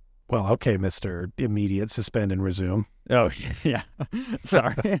 Well, okay, Mr. Immediate Suspend and Resume. Oh, yeah.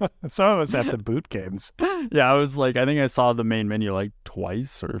 Sorry. Some of us have to boot games. Yeah, I was like, I think I saw the main menu like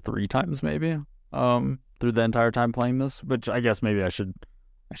twice or 3 times maybe through the entire time playing this, which I guess maybe I should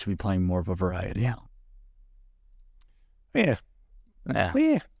be playing more of a variety. Yeah.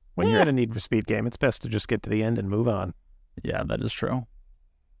 Yeah. When you're in a Need for Speed game, it's best to just get to the end and move on. Yeah, that is true.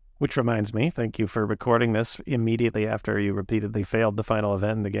 Which reminds me, thank you for recording this immediately after you repeatedly failed the final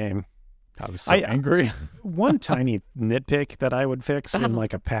event in the game. I was so angry. One tiny nitpick that I would fix in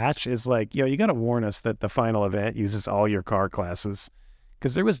like a patch is like, you got to warn us that the final event uses all your car classes.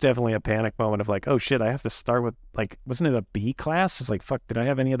 Because there was definitely a panic moment of like, oh shit, I have to start with like, wasn't it a B class? It's like, fuck, did I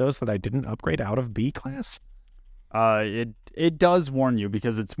have any of those that I didn't upgrade out of B class? It does warn you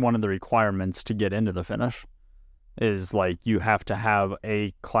because it's one of the requirements to get into the finish. Is like you have to have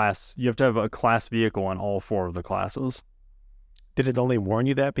a class vehicle in all 4 of the classes. Did it only warn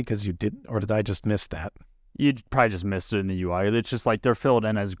you that because you didn't, or did I just miss that? You probably just missed it in the UI. It's just like they're filled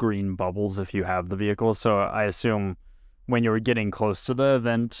in as green bubbles if you have the vehicle. So I assume when you were getting close to the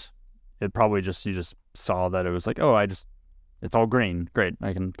event, it probably you just saw that it was like, oh, it's all green. Great,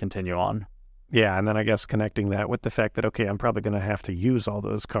 I can continue on. Yeah, and then I guess connecting that with the fact that, okay, I'm probably going to have to use all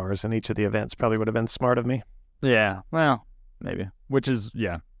those cars in each of the events probably would have been smart of me. Yeah, well, maybe. Which is,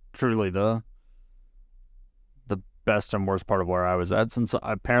 truly the best and worst part of where I was at, since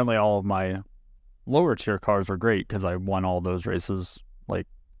apparently all of my lower tier cars were great because I won all those races, like,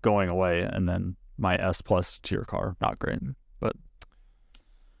 going away, and then my S plus tier car, not great. But,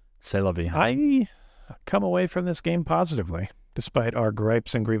 c'est la vie. I come away from this game positively, despite our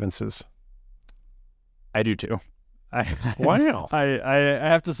gripes and grievances. I do too. Wow. I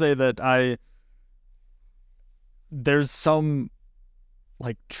have to say that there's some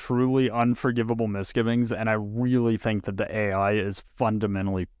like truly unforgivable misgivings, and I really think that the AI is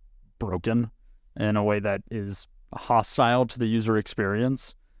fundamentally broken in a way that is hostile to the user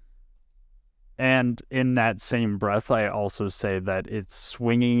experience. And in that same breath, I also say that it's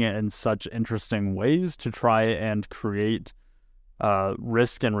swinging in such interesting ways to try and create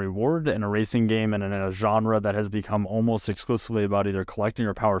risk and reward in a racing game and in a genre that has become almost exclusively about either collecting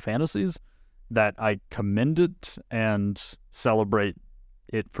or power fantasies, that I commend it and celebrate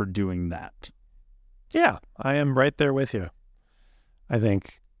it for doing that. Yeah, I am right there with you. I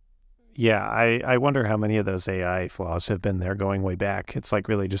think, I wonder how many of those AI flaws have been there going way back. It's like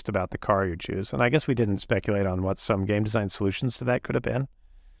really just about the car you choose. And I guess we didn't speculate on what some game design solutions to that could have been.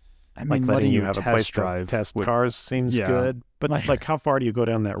 I mean, like letting you have a place drive to test cars seems good. But like how far do you go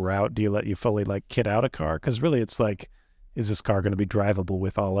down that route? Do you let you fully like kit out a car? Because really it's like, is this car going to be drivable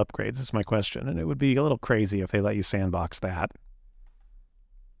with all upgrades? Is my question. And it would be a little crazy if they let you sandbox that.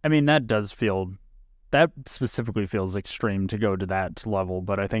 I mean, that specifically feels extreme to go to that level,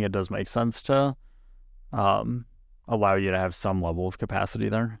 but I think it does make sense to allow you to have some level of capacity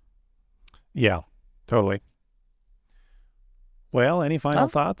there. Yeah, totally. Well, any final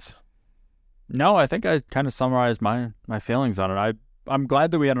thoughts? No, I think I kind of summarized my feelings on it. I'm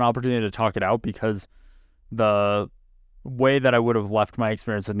glad that we had an opportunity to talk it out, because the way that I would have left my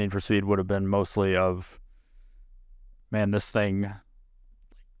experience at Need for Speed would have been mostly of, man, this thing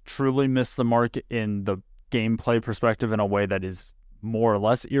truly missed the mark in the gameplay perspective in a way that is more or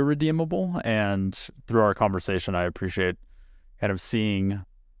less irredeemable. And through our conversation, I appreciate kind of seeing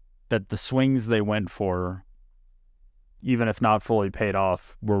that the swings they went for, even if not fully paid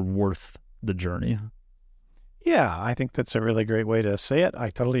off, were worth the journey. Yeah, I think that's a really great way to say it. I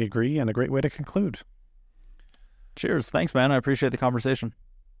totally agree, and a great way to conclude. Cheers. Thanks, man. I appreciate the conversation.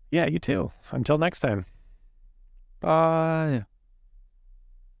 Yeah, you too. Until next time. Bye.